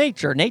just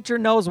nature. Nature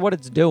knows what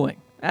it's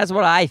doing. That's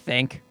what I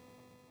think.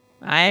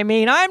 I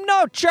mean, I'm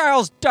no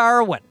Charles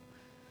Darwin.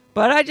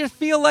 But I just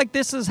feel like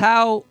this is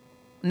how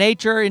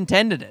nature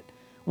intended it.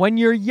 When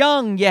you're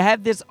young, you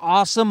have this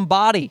awesome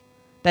body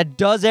that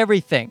does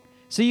everything.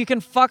 So you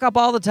can fuck up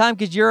all the time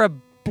because you're a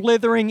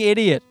blithering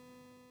idiot.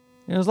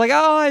 And it was like,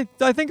 oh,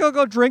 I think I'll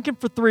go drinking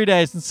for 3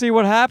 days and see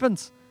what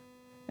happens.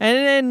 And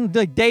then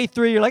like day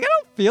 3, you're like, I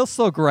don't feel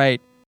so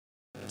great.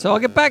 So I'll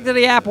get back to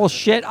the Apple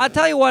shit. I'll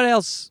tell you what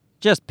else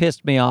just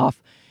pissed me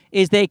off.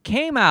 Is they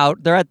came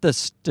out, they're at the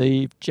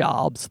Steve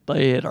Jobs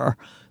Theater.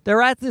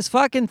 They're at this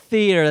fucking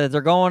theater that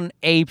they're going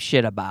ape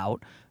shit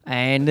about.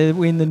 And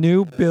in the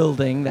new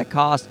building that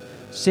cost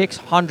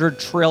 $600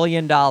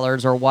 trillion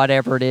or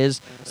whatever it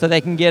is, so they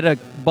can get a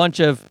bunch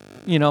of,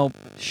 you know,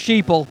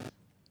 sheeple,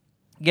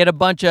 get a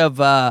bunch of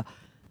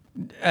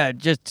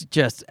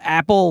just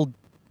apple,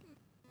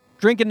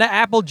 drinking the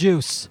apple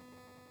juice.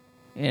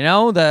 You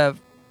know, the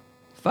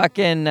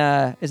fucking,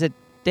 is it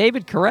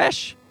David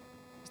Koresh?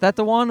 Is that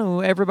the one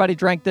who everybody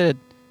drank the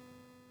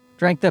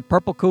Drank the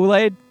purple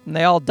Kool-Aid and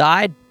they all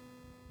died.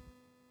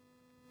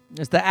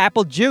 It's the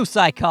apple juice,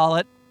 I call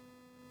it.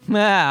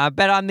 I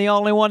bet I'm the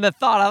only one that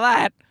thought of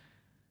that.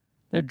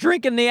 They're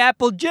drinking the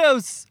apple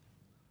juice.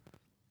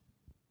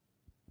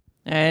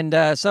 And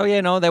so,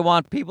 they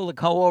want people to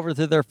go over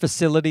to their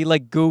facility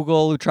like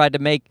Google, who tried to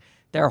make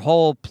their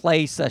whole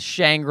place a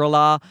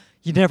Shangri-La.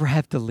 You never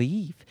have to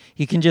leave.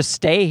 You can just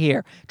stay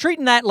here.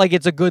 Treating that like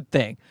it's a good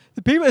thing.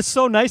 The people, it's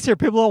so nice here,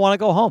 people don't want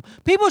to go home.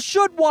 People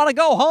should want to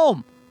go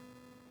home.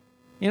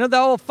 The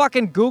whole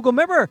fucking Google.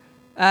 Remember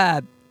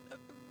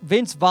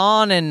Vince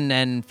Vaughn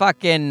and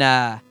fucking,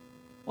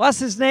 what's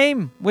his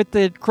name with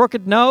the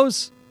crooked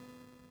nose?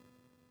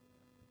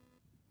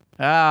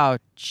 Oh,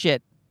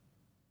 shit.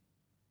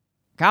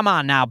 Come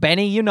on now,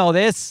 Benny, you know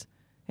this.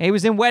 He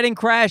was in Wedding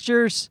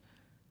Crashers.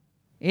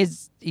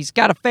 He's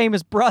got a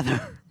famous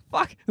brother,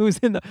 who's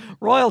in the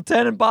Royal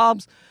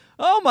Tenenbaums.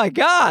 Oh, my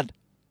God.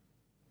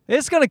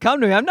 It's going to come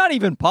to me. I'm not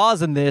even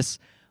pausing this.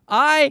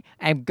 I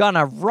am going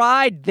to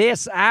ride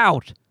this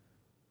out.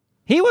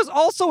 He was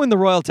also in the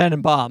Royal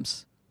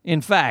Tenenbaums, in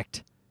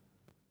fact.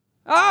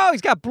 Oh, he's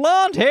got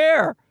blonde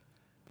hair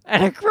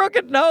and a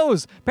crooked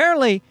nose.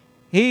 Apparently,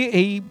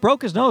 he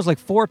broke his nose like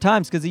 4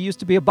 times because he used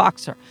to be a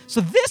boxer.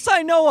 So this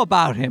I know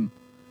about him,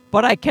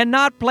 but I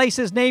cannot place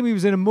his name. He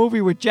was in a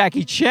movie with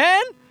Jackie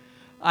Chan.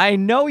 I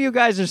know you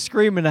guys are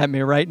screaming at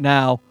me right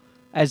now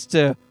as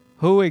to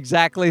who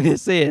exactly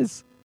this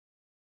is.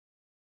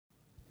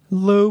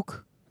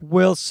 Luke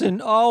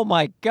Wilson. Oh,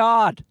 my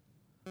God.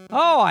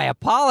 Oh, I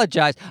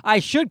apologize. I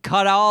should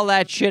cut all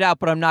that shit out,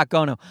 but I'm not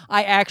going to.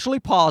 I actually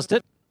paused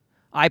it.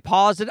 I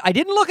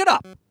didn't look it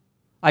up.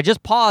 I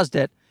just paused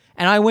it,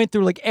 and I went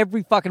through like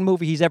every fucking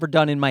movie he's ever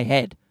done in my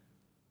head.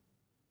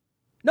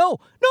 No,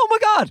 my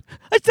God.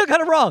 I still got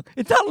it wrong.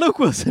 It's not Luke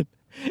Wilson.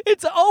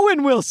 It's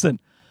Owen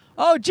Wilson.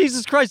 Oh,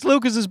 Jesus Christ,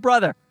 Luke is his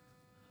brother.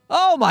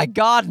 Oh, my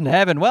God in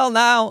heaven. Well,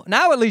 now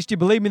at least you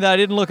believe me that I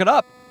didn't look it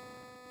up.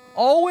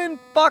 Owen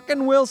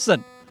fucking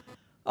Wilson.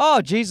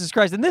 Oh, Jesus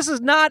Christ. And this is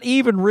not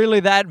even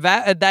really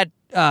that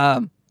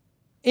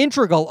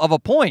integral of a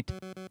point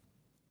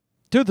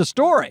to the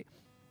story.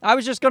 I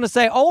was just going to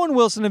say Owen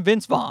Wilson and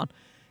Vince Vaughn,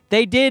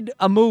 they did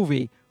a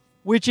movie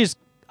which is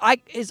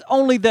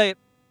only the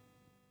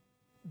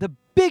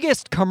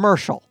biggest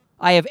commercial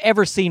I have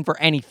ever seen for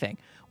anything,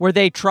 where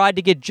they tried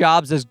to get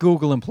jobs as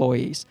Google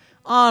employees.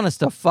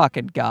 Honest to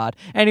fucking God.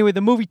 Anyway,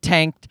 the movie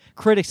tanked.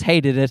 Critics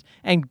hated it,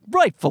 and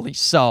rightfully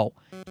so.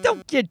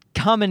 Don't get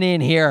coming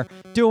in here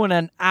doing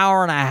an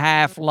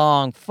 1.5 hour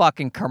long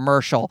fucking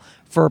commercial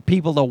for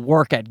people to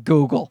work at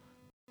Google.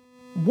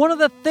 One of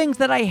the things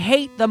that I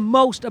hate the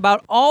most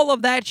about all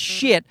of that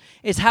shit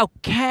is how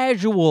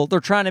casual they're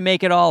trying to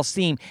make it all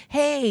seem.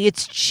 Hey,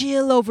 it's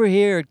chill over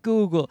here at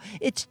Google.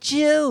 It's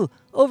chill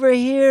over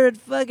here at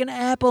fucking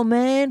Apple,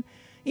 man.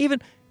 We're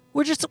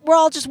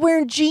all just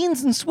wearing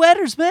jeans and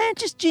sweaters, man.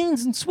 Just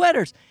jeans and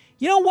sweaters.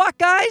 You know what,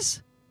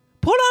 guys?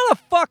 Put on a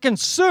fucking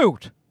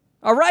suit.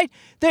 All right?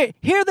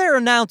 They're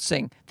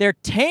announcing their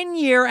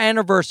 10-year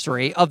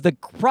anniversary of the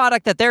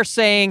product that they're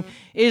saying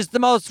is the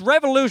most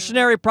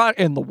revolutionary product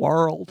in the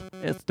world.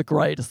 It's the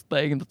greatest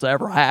thing that's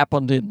ever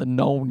happened in the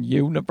known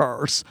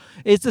universe.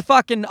 It's the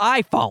fucking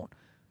iPhone.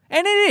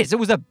 And it is. It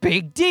was a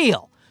big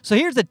deal. So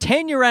here's the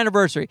 10-year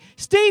anniversary.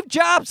 Steve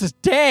Jobs is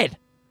dead.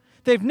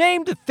 They've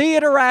named a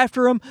theater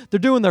after him. They're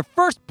doing their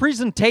first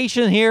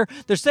presentation here.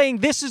 They're saying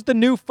this is the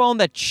new phone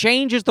that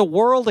changes the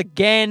world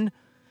again.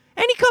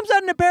 And he comes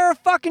out in a pair of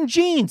fucking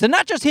jeans. And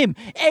not just him,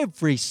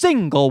 every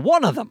single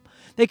one of them.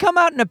 They come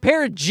out in a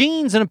pair of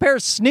jeans and a pair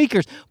of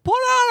sneakers. Put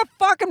on a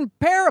fucking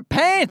pair of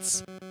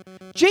pants.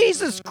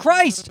 Jesus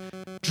Christ.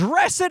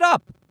 Dress it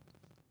up.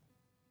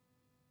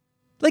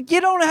 Like,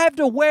 you don't have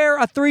to wear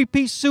a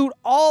 3-piece suit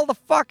all the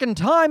fucking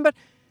time, but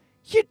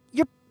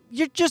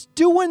you're just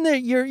doing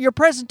your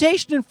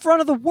presentation in front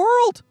of the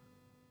world.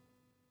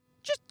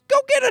 Just go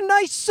get a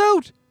nice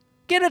suit.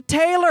 Get a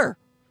tailor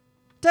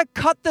to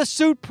cut the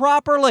suit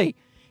properly.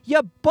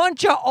 You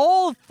bunch of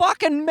old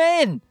fucking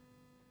men.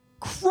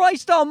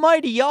 Christ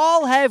almighty,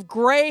 y'all have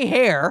gray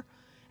hair,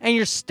 and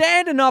you're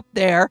standing up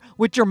there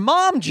with your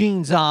mom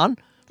jeans on,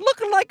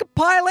 looking like a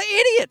pile of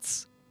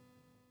idiots.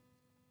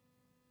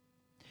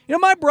 You know,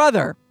 my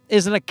brother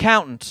is an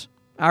accountant,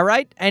 all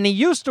right? And he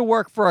used to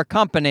work for a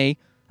company.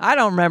 I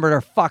don't remember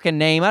their fucking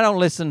name. I don't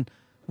listen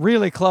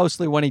really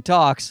closely when he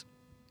talks.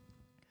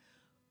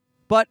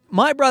 But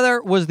my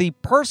brother was he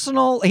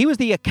was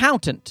the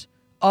accountant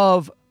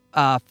of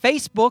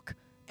Facebook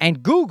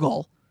and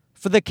Google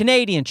for the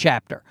Canadian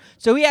chapter.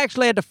 So he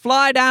actually had to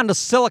fly down to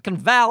Silicon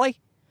Valley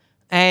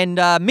and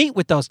meet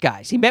with those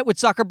guys. He met with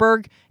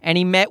Zuckerberg, and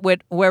he met with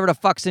whoever the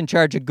fuck's in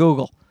charge of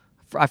Google.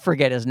 I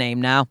forget his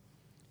name now.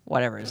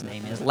 Whatever his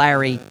name is.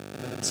 Larry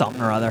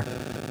something or other.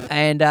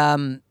 And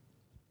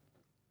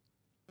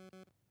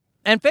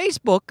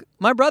Facebook,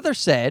 my brother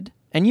said,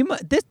 and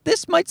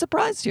this might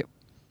surprise you.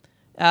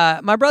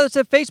 My brother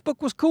said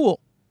Facebook was cool.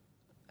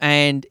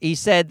 And he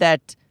said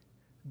that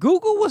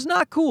Google was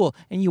not cool.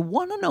 And you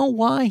want to know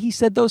why he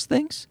said those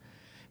things?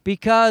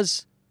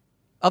 Because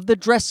of the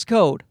dress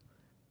code.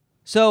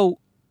 So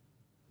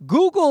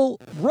Google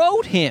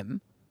wrote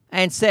him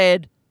and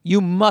said,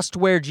 you must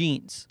wear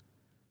jeans.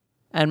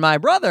 And my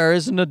brother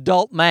is an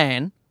adult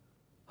man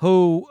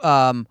who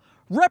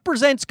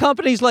represents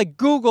companies like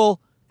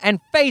Google and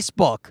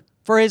Facebook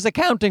for his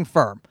accounting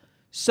firm.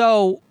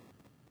 So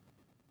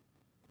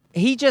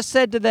he just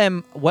said to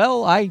them,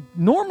 well, I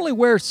normally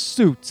wear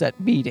suits at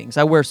meetings.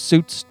 I wear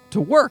suits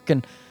to work.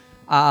 And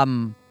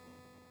can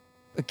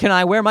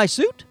I wear my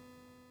suit?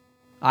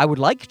 I would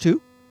like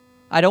to.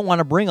 I don't want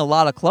to bring a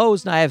lot of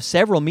clothes, and I have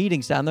several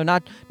meetings down there,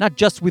 not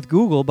just with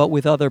Google, but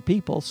with other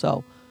people.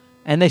 So,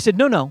 and they said,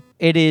 no,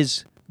 it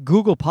is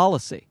Google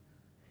policy.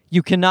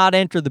 You cannot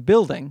enter the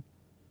building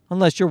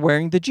unless you're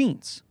wearing the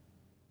jeans.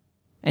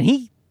 And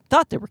he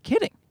thought they were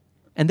kidding,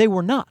 and they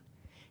were not.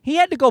 He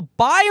had to go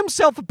buy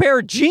himself a pair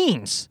of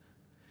jeans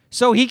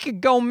so he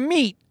could go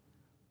meet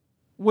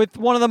with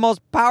one of the most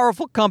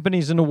powerful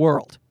companies in the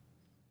world.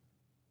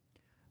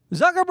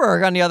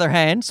 Zuckerberg, on the other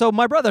hand, so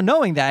my brother,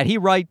 knowing that, he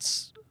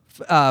writes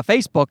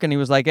Facebook, and he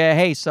was like,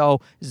 hey,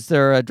 so is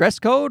there a dress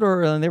code?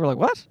 And they were like,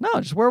 what? No,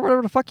 just wear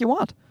whatever the fuck you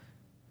want.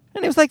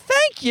 And he was like,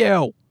 thank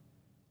you.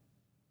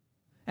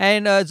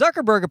 And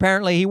Zuckerberg,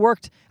 apparently, he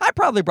worked, I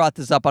probably brought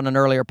this up on an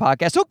earlier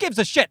podcast. Who gives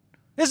a shit?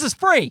 This is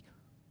free.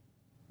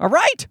 All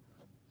right?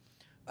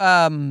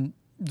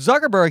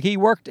 Zuckerberg, he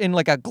worked in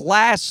like a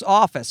glass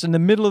office in the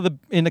middle of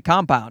the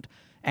compound.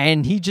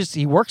 And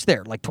he works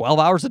there like 12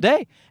 hours a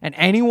day. And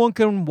anyone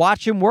can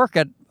watch him work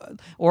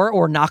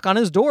or knock on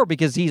his door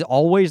because he's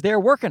always there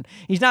working.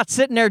 He's not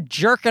sitting there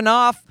jerking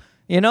off,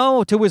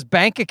 to his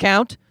bank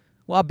account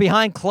while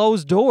behind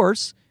closed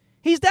doors.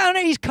 He's down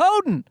there, he's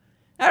coding.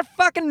 That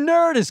fucking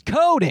nerd is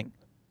coding.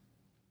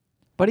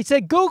 But he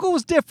said Google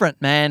was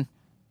different, man.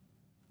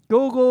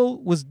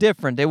 Google was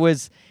different.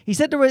 He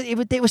said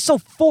it was so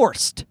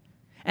forced.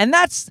 And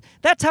that's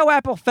how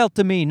Apple felt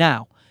to me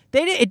now.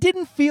 It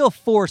didn't feel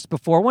forced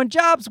before. When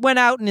Jobs went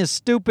out in his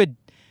stupid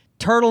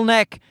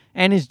turtleneck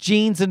and his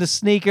jeans and his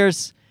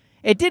sneakers,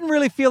 it didn't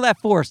really feel that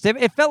forced.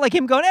 It felt like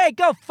him going, hey,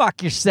 go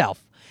fuck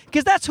yourself.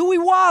 Because that's who he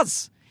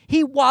was.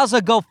 He was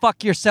a go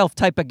fuck yourself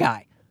type of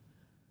guy.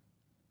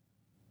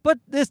 But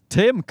this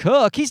Tim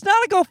Cook, he's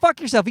not a go fuck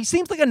yourself. He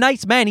seems like a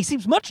nice man. He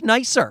seems much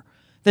nicer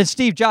than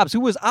Steve Jobs, who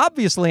was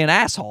obviously an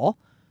asshole.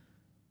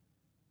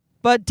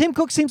 But Tim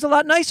Cook seems a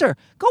lot nicer.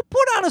 Go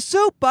put on a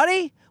suit,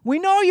 buddy. We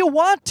know you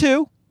want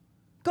to.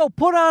 Go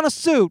put on a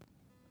suit.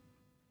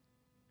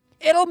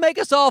 It'll make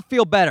us all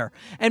feel better.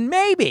 And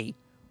maybe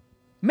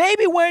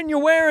when you're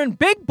wearing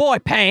big boy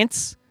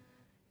pants,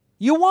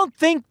 you won't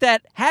think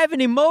that having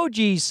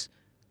emojis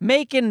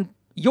making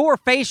your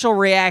facial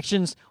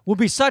reactions will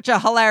be such a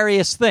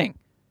hilarious thing.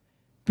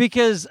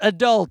 Because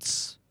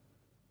adults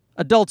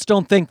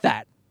don't think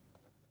that.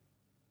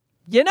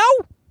 And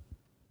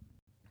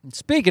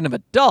speaking of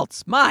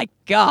adults, my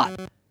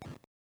God,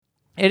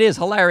 it is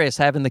hilarious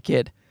having the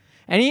kid.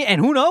 And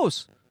who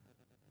knows?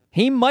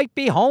 He might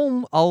be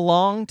home a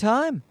long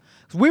time.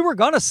 We were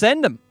going to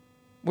send him.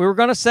 We were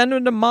going to send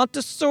him to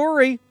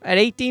Montessori at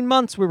 18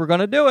 months. We were going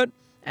to do it.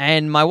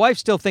 And my wife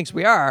still thinks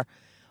we are.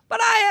 But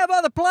I have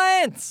other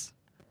plans.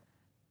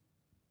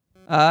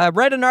 I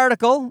read an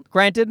article.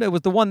 Granted, it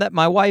was the one that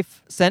my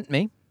wife sent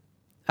me.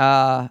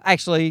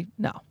 Actually,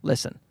 no.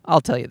 Listen, I'll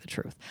tell you the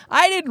truth.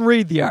 I didn't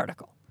read the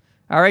article.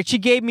 All right? She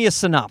gave me a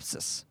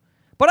synopsis.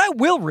 But I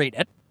will read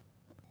it.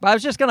 But I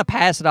was just going to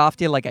pass it off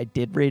to you like I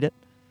did read it.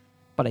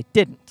 But I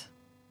didn't.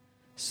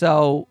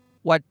 So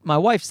what my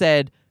wife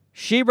said,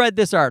 she read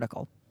this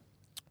article.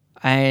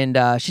 And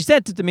she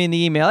sent it to me in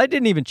the email. I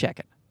didn't even check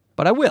it.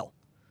 But I will.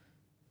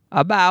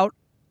 About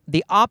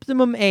the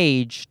optimum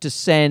age to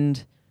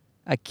send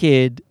a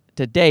kid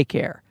to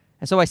daycare.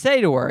 And so I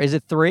say to her, is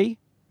it 3?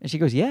 And she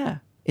goes, yeah,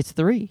 it's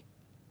 3.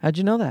 How'd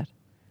you know that?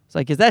 It's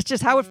like, 'cause that's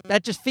just how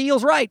that just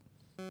feels right.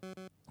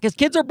 Because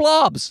kids are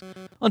blobs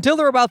until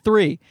they're about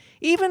 3.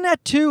 Even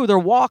at 2, they're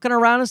walking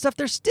around and stuff.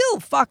 They're still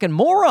fucking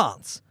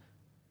morons.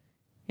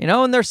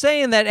 And they're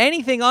saying that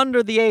anything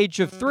under the age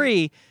of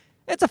 3,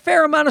 it's a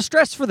fair amount of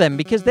stress for them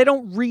because they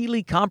don't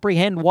really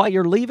comprehend why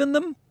you're leaving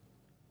them.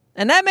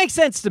 And that makes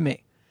sense to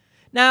me.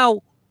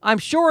 Now, I'm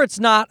sure it's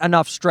not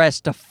enough stress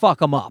to fuck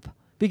them up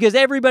because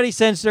everybody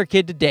sends their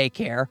kid to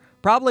daycare,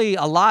 probably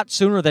a lot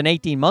sooner than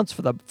 18 months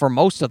for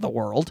most of the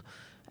world.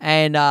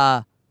 And,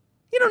 not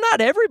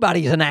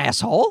everybody's an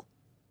asshole.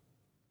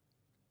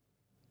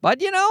 But,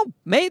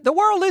 the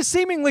world is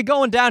seemingly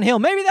going downhill.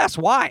 Maybe that's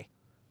why.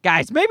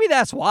 Guys, maybe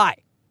that's why.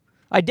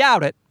 I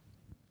doubt it.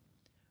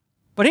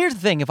 But here's the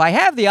thing. If I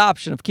have the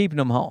option of keeping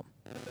him home,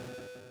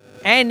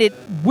 and it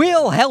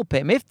will help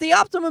him, if the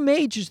optimum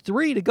age is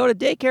 3 to go to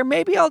daycare,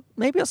 maybe I'll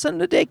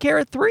send him to daycare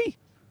at 3.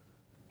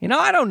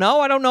 I don't know.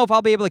 I don't know if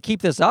I'll be able to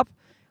keep this up.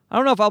 I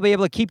don't know if I'll be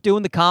able to keep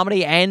doing the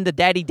comedy and the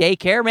daddy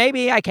daycare.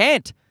 Maybe I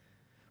can't.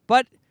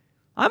 But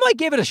I might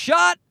give it a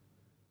shot.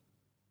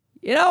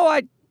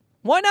 Why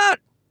not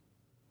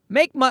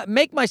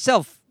make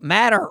myself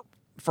matter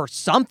for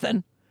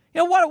something?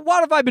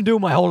 What have I been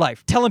doing my whole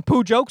life? Telling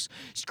poo jokes?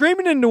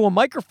 Screaming into a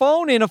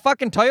microphone in a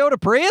fucking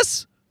Toyota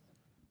Prius?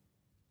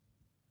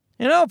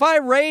 If I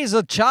raise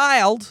a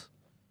child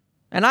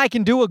and I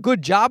can do a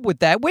good job with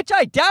that, which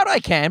I doubt I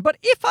can, but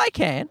if I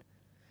can,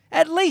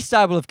 at least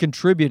I will have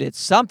contributed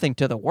something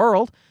to the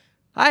world.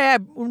 I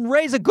have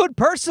raised a good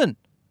person.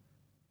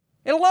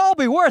 It'll all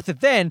be worth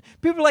it then.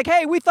 People are like,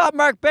 hey, we thought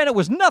Mark Bennett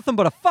was nothing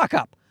but a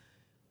fuck-up.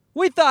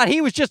 We thought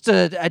he was just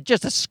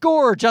a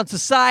scourge on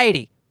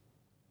society.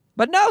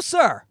 But no,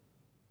 sir.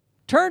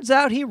 Turns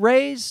out he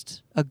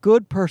raised a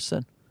good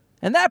person.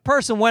 And that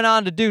person went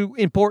on to do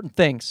important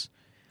things.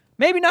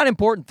 Maybe not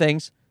important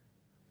things,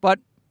 but,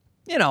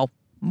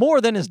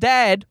 more than his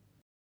dad.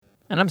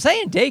 And I'm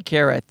saying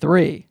daycare at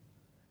 3,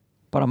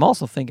 but I'm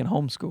also thinking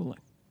homeschooling.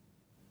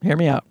 Hear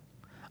me out.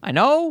 I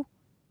know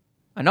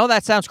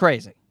that sounds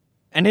crazy.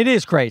 And it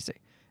is crazy.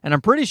 And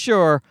I'm pretty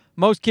sure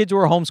most kids who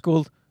are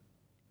homeschooled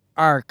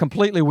are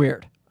completely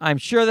weird. I'm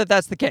sure that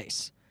that's the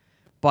case.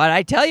 But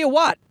I tell you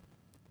what,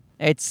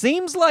 it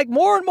seems like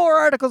more and more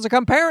articles are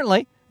coming.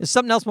 Apparently, there's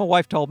something else my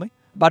wife told me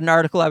about an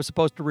article I was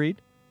supposed to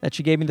read that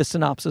she gave me the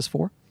synopsis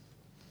for,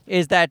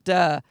 is that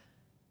a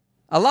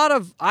lot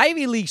of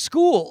Ivy League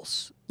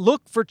schools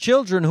look for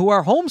children who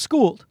are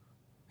homeschooled.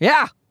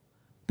 Yeah.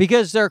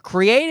 Because they're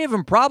creative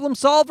and problem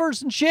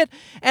solvers and shit.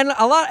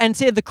 And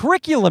say the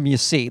curriculum, you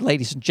see,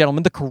 ladies and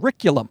gentlemen, the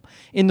curriculum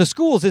in the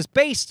schools is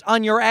based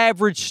on your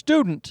average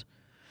student.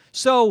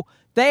 So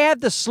they have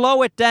to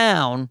slow it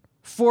down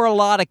for a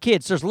lot of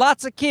kids. There's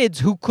lots of kids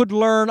who could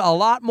learn a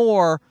lot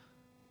more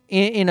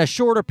in a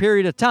shorter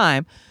period of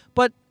time,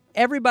 but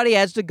everybody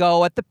has to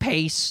go at the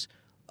pace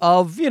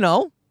of,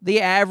 the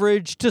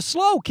average to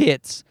slow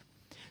kids.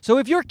 So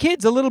if your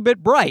kid's a little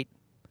bit bright,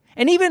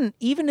 and even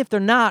if they're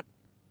not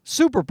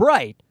super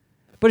bright,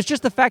 but it's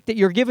just the fact that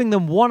you're giving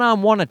them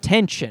one-on-one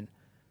attention.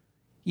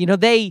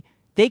 They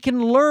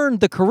can learn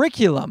the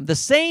curriculum, the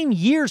same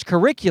year's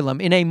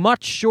curriculum, in a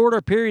much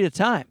shorter period of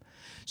time.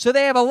 So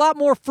they have a lot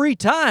more free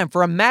time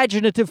for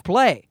imaginative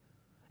play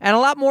and a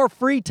lot more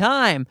free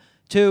time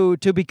to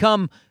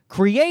become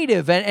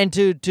creative and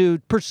to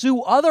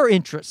pursue other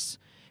interests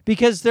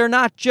because they're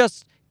not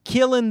just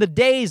killing the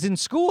days in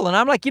school. And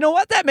I'm like, you know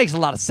what? That makes a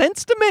lot of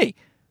sense to me.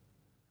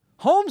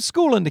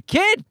 Homeschooling the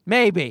kid,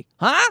 maybe,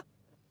 huh?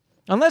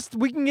 Unless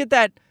we can get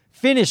that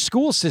Finnish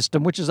school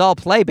system, which is all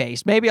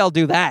play-based. Maybe I'll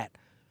do that.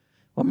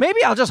 Well,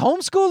 maybe I'll just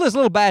homeschool this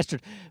little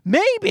bastard.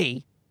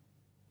 Maybe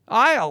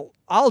I'll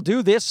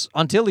do this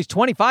until he's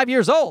 25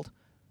 years old.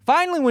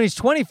 Finally, when he's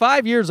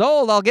 25 years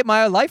old, I'll get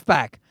my life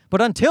back.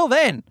 But until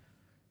then,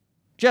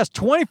 just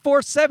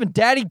 24/7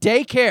 daddy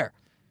daycare.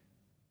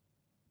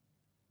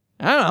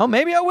 I don't know,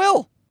 maybe I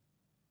will.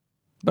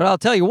 But I'll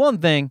tell you one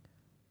thing.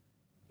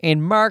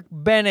 In Mark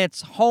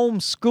Bennett's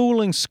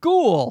homeschooling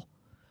school,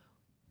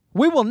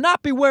 we will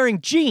not be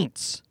wearing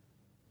jeans.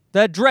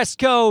 The dress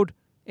code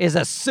is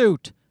a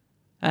suit.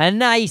 A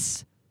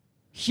nice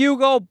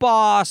Hugo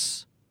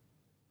Boss,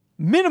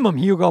 minimum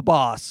Hugo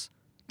Boss,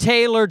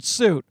 tailored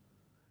suit.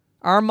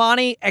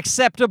 Armani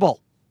acceptable.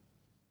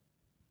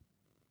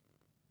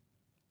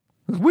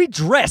 We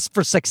dress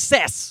for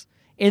success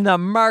in the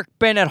Mark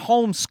Bennett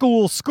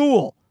homeschool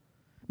school.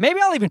 Maybe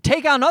I'll even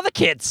take on other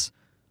kids.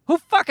 Who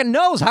fucking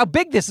knows how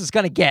big this is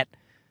going to get?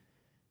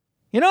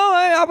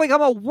 I'll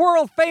become a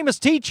world-famous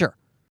teacher.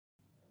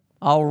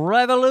 I'll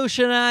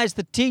revolutionize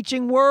the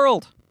teaching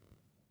world.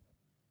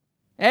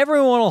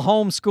 Everyone will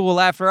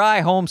homeschool after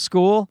I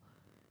homeschool.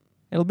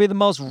 It'll be the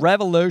most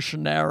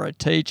revolutionary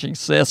teaching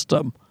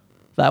system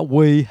that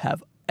we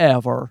have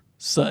ever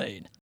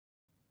seen.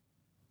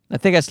 I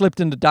think I slipped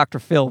into Dr.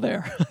 Phil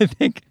there. I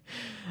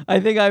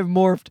think I've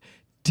morphed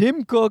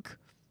Tim Cook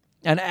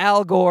and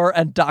Al Gore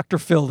and Dr.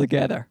 Phil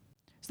together.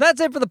 So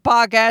that's it for the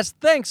podcast.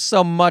 Thanks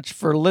so much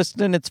for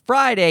listening. It's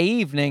Friday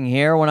evening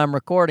here when I'm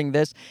recording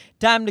this.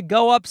 Time to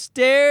go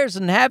upstairs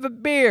and have a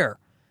beer.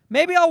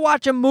 Maybe I'll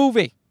watch a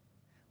movie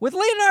with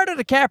Leonardo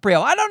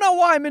DiCaprio. I don't know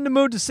why I'm in the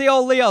mood to see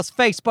old Leo's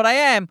face, but I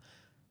am.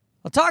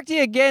 I'll talk to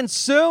you again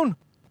soon.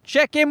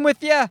 Check in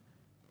with you.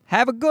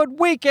 Have a good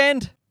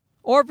weekend.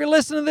 Or if you're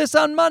listening to this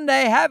on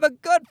Monday, have a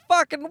good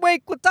fucking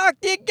week. We'll talk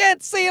to you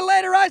again. See you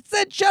later. I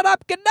said shut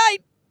up. Good night.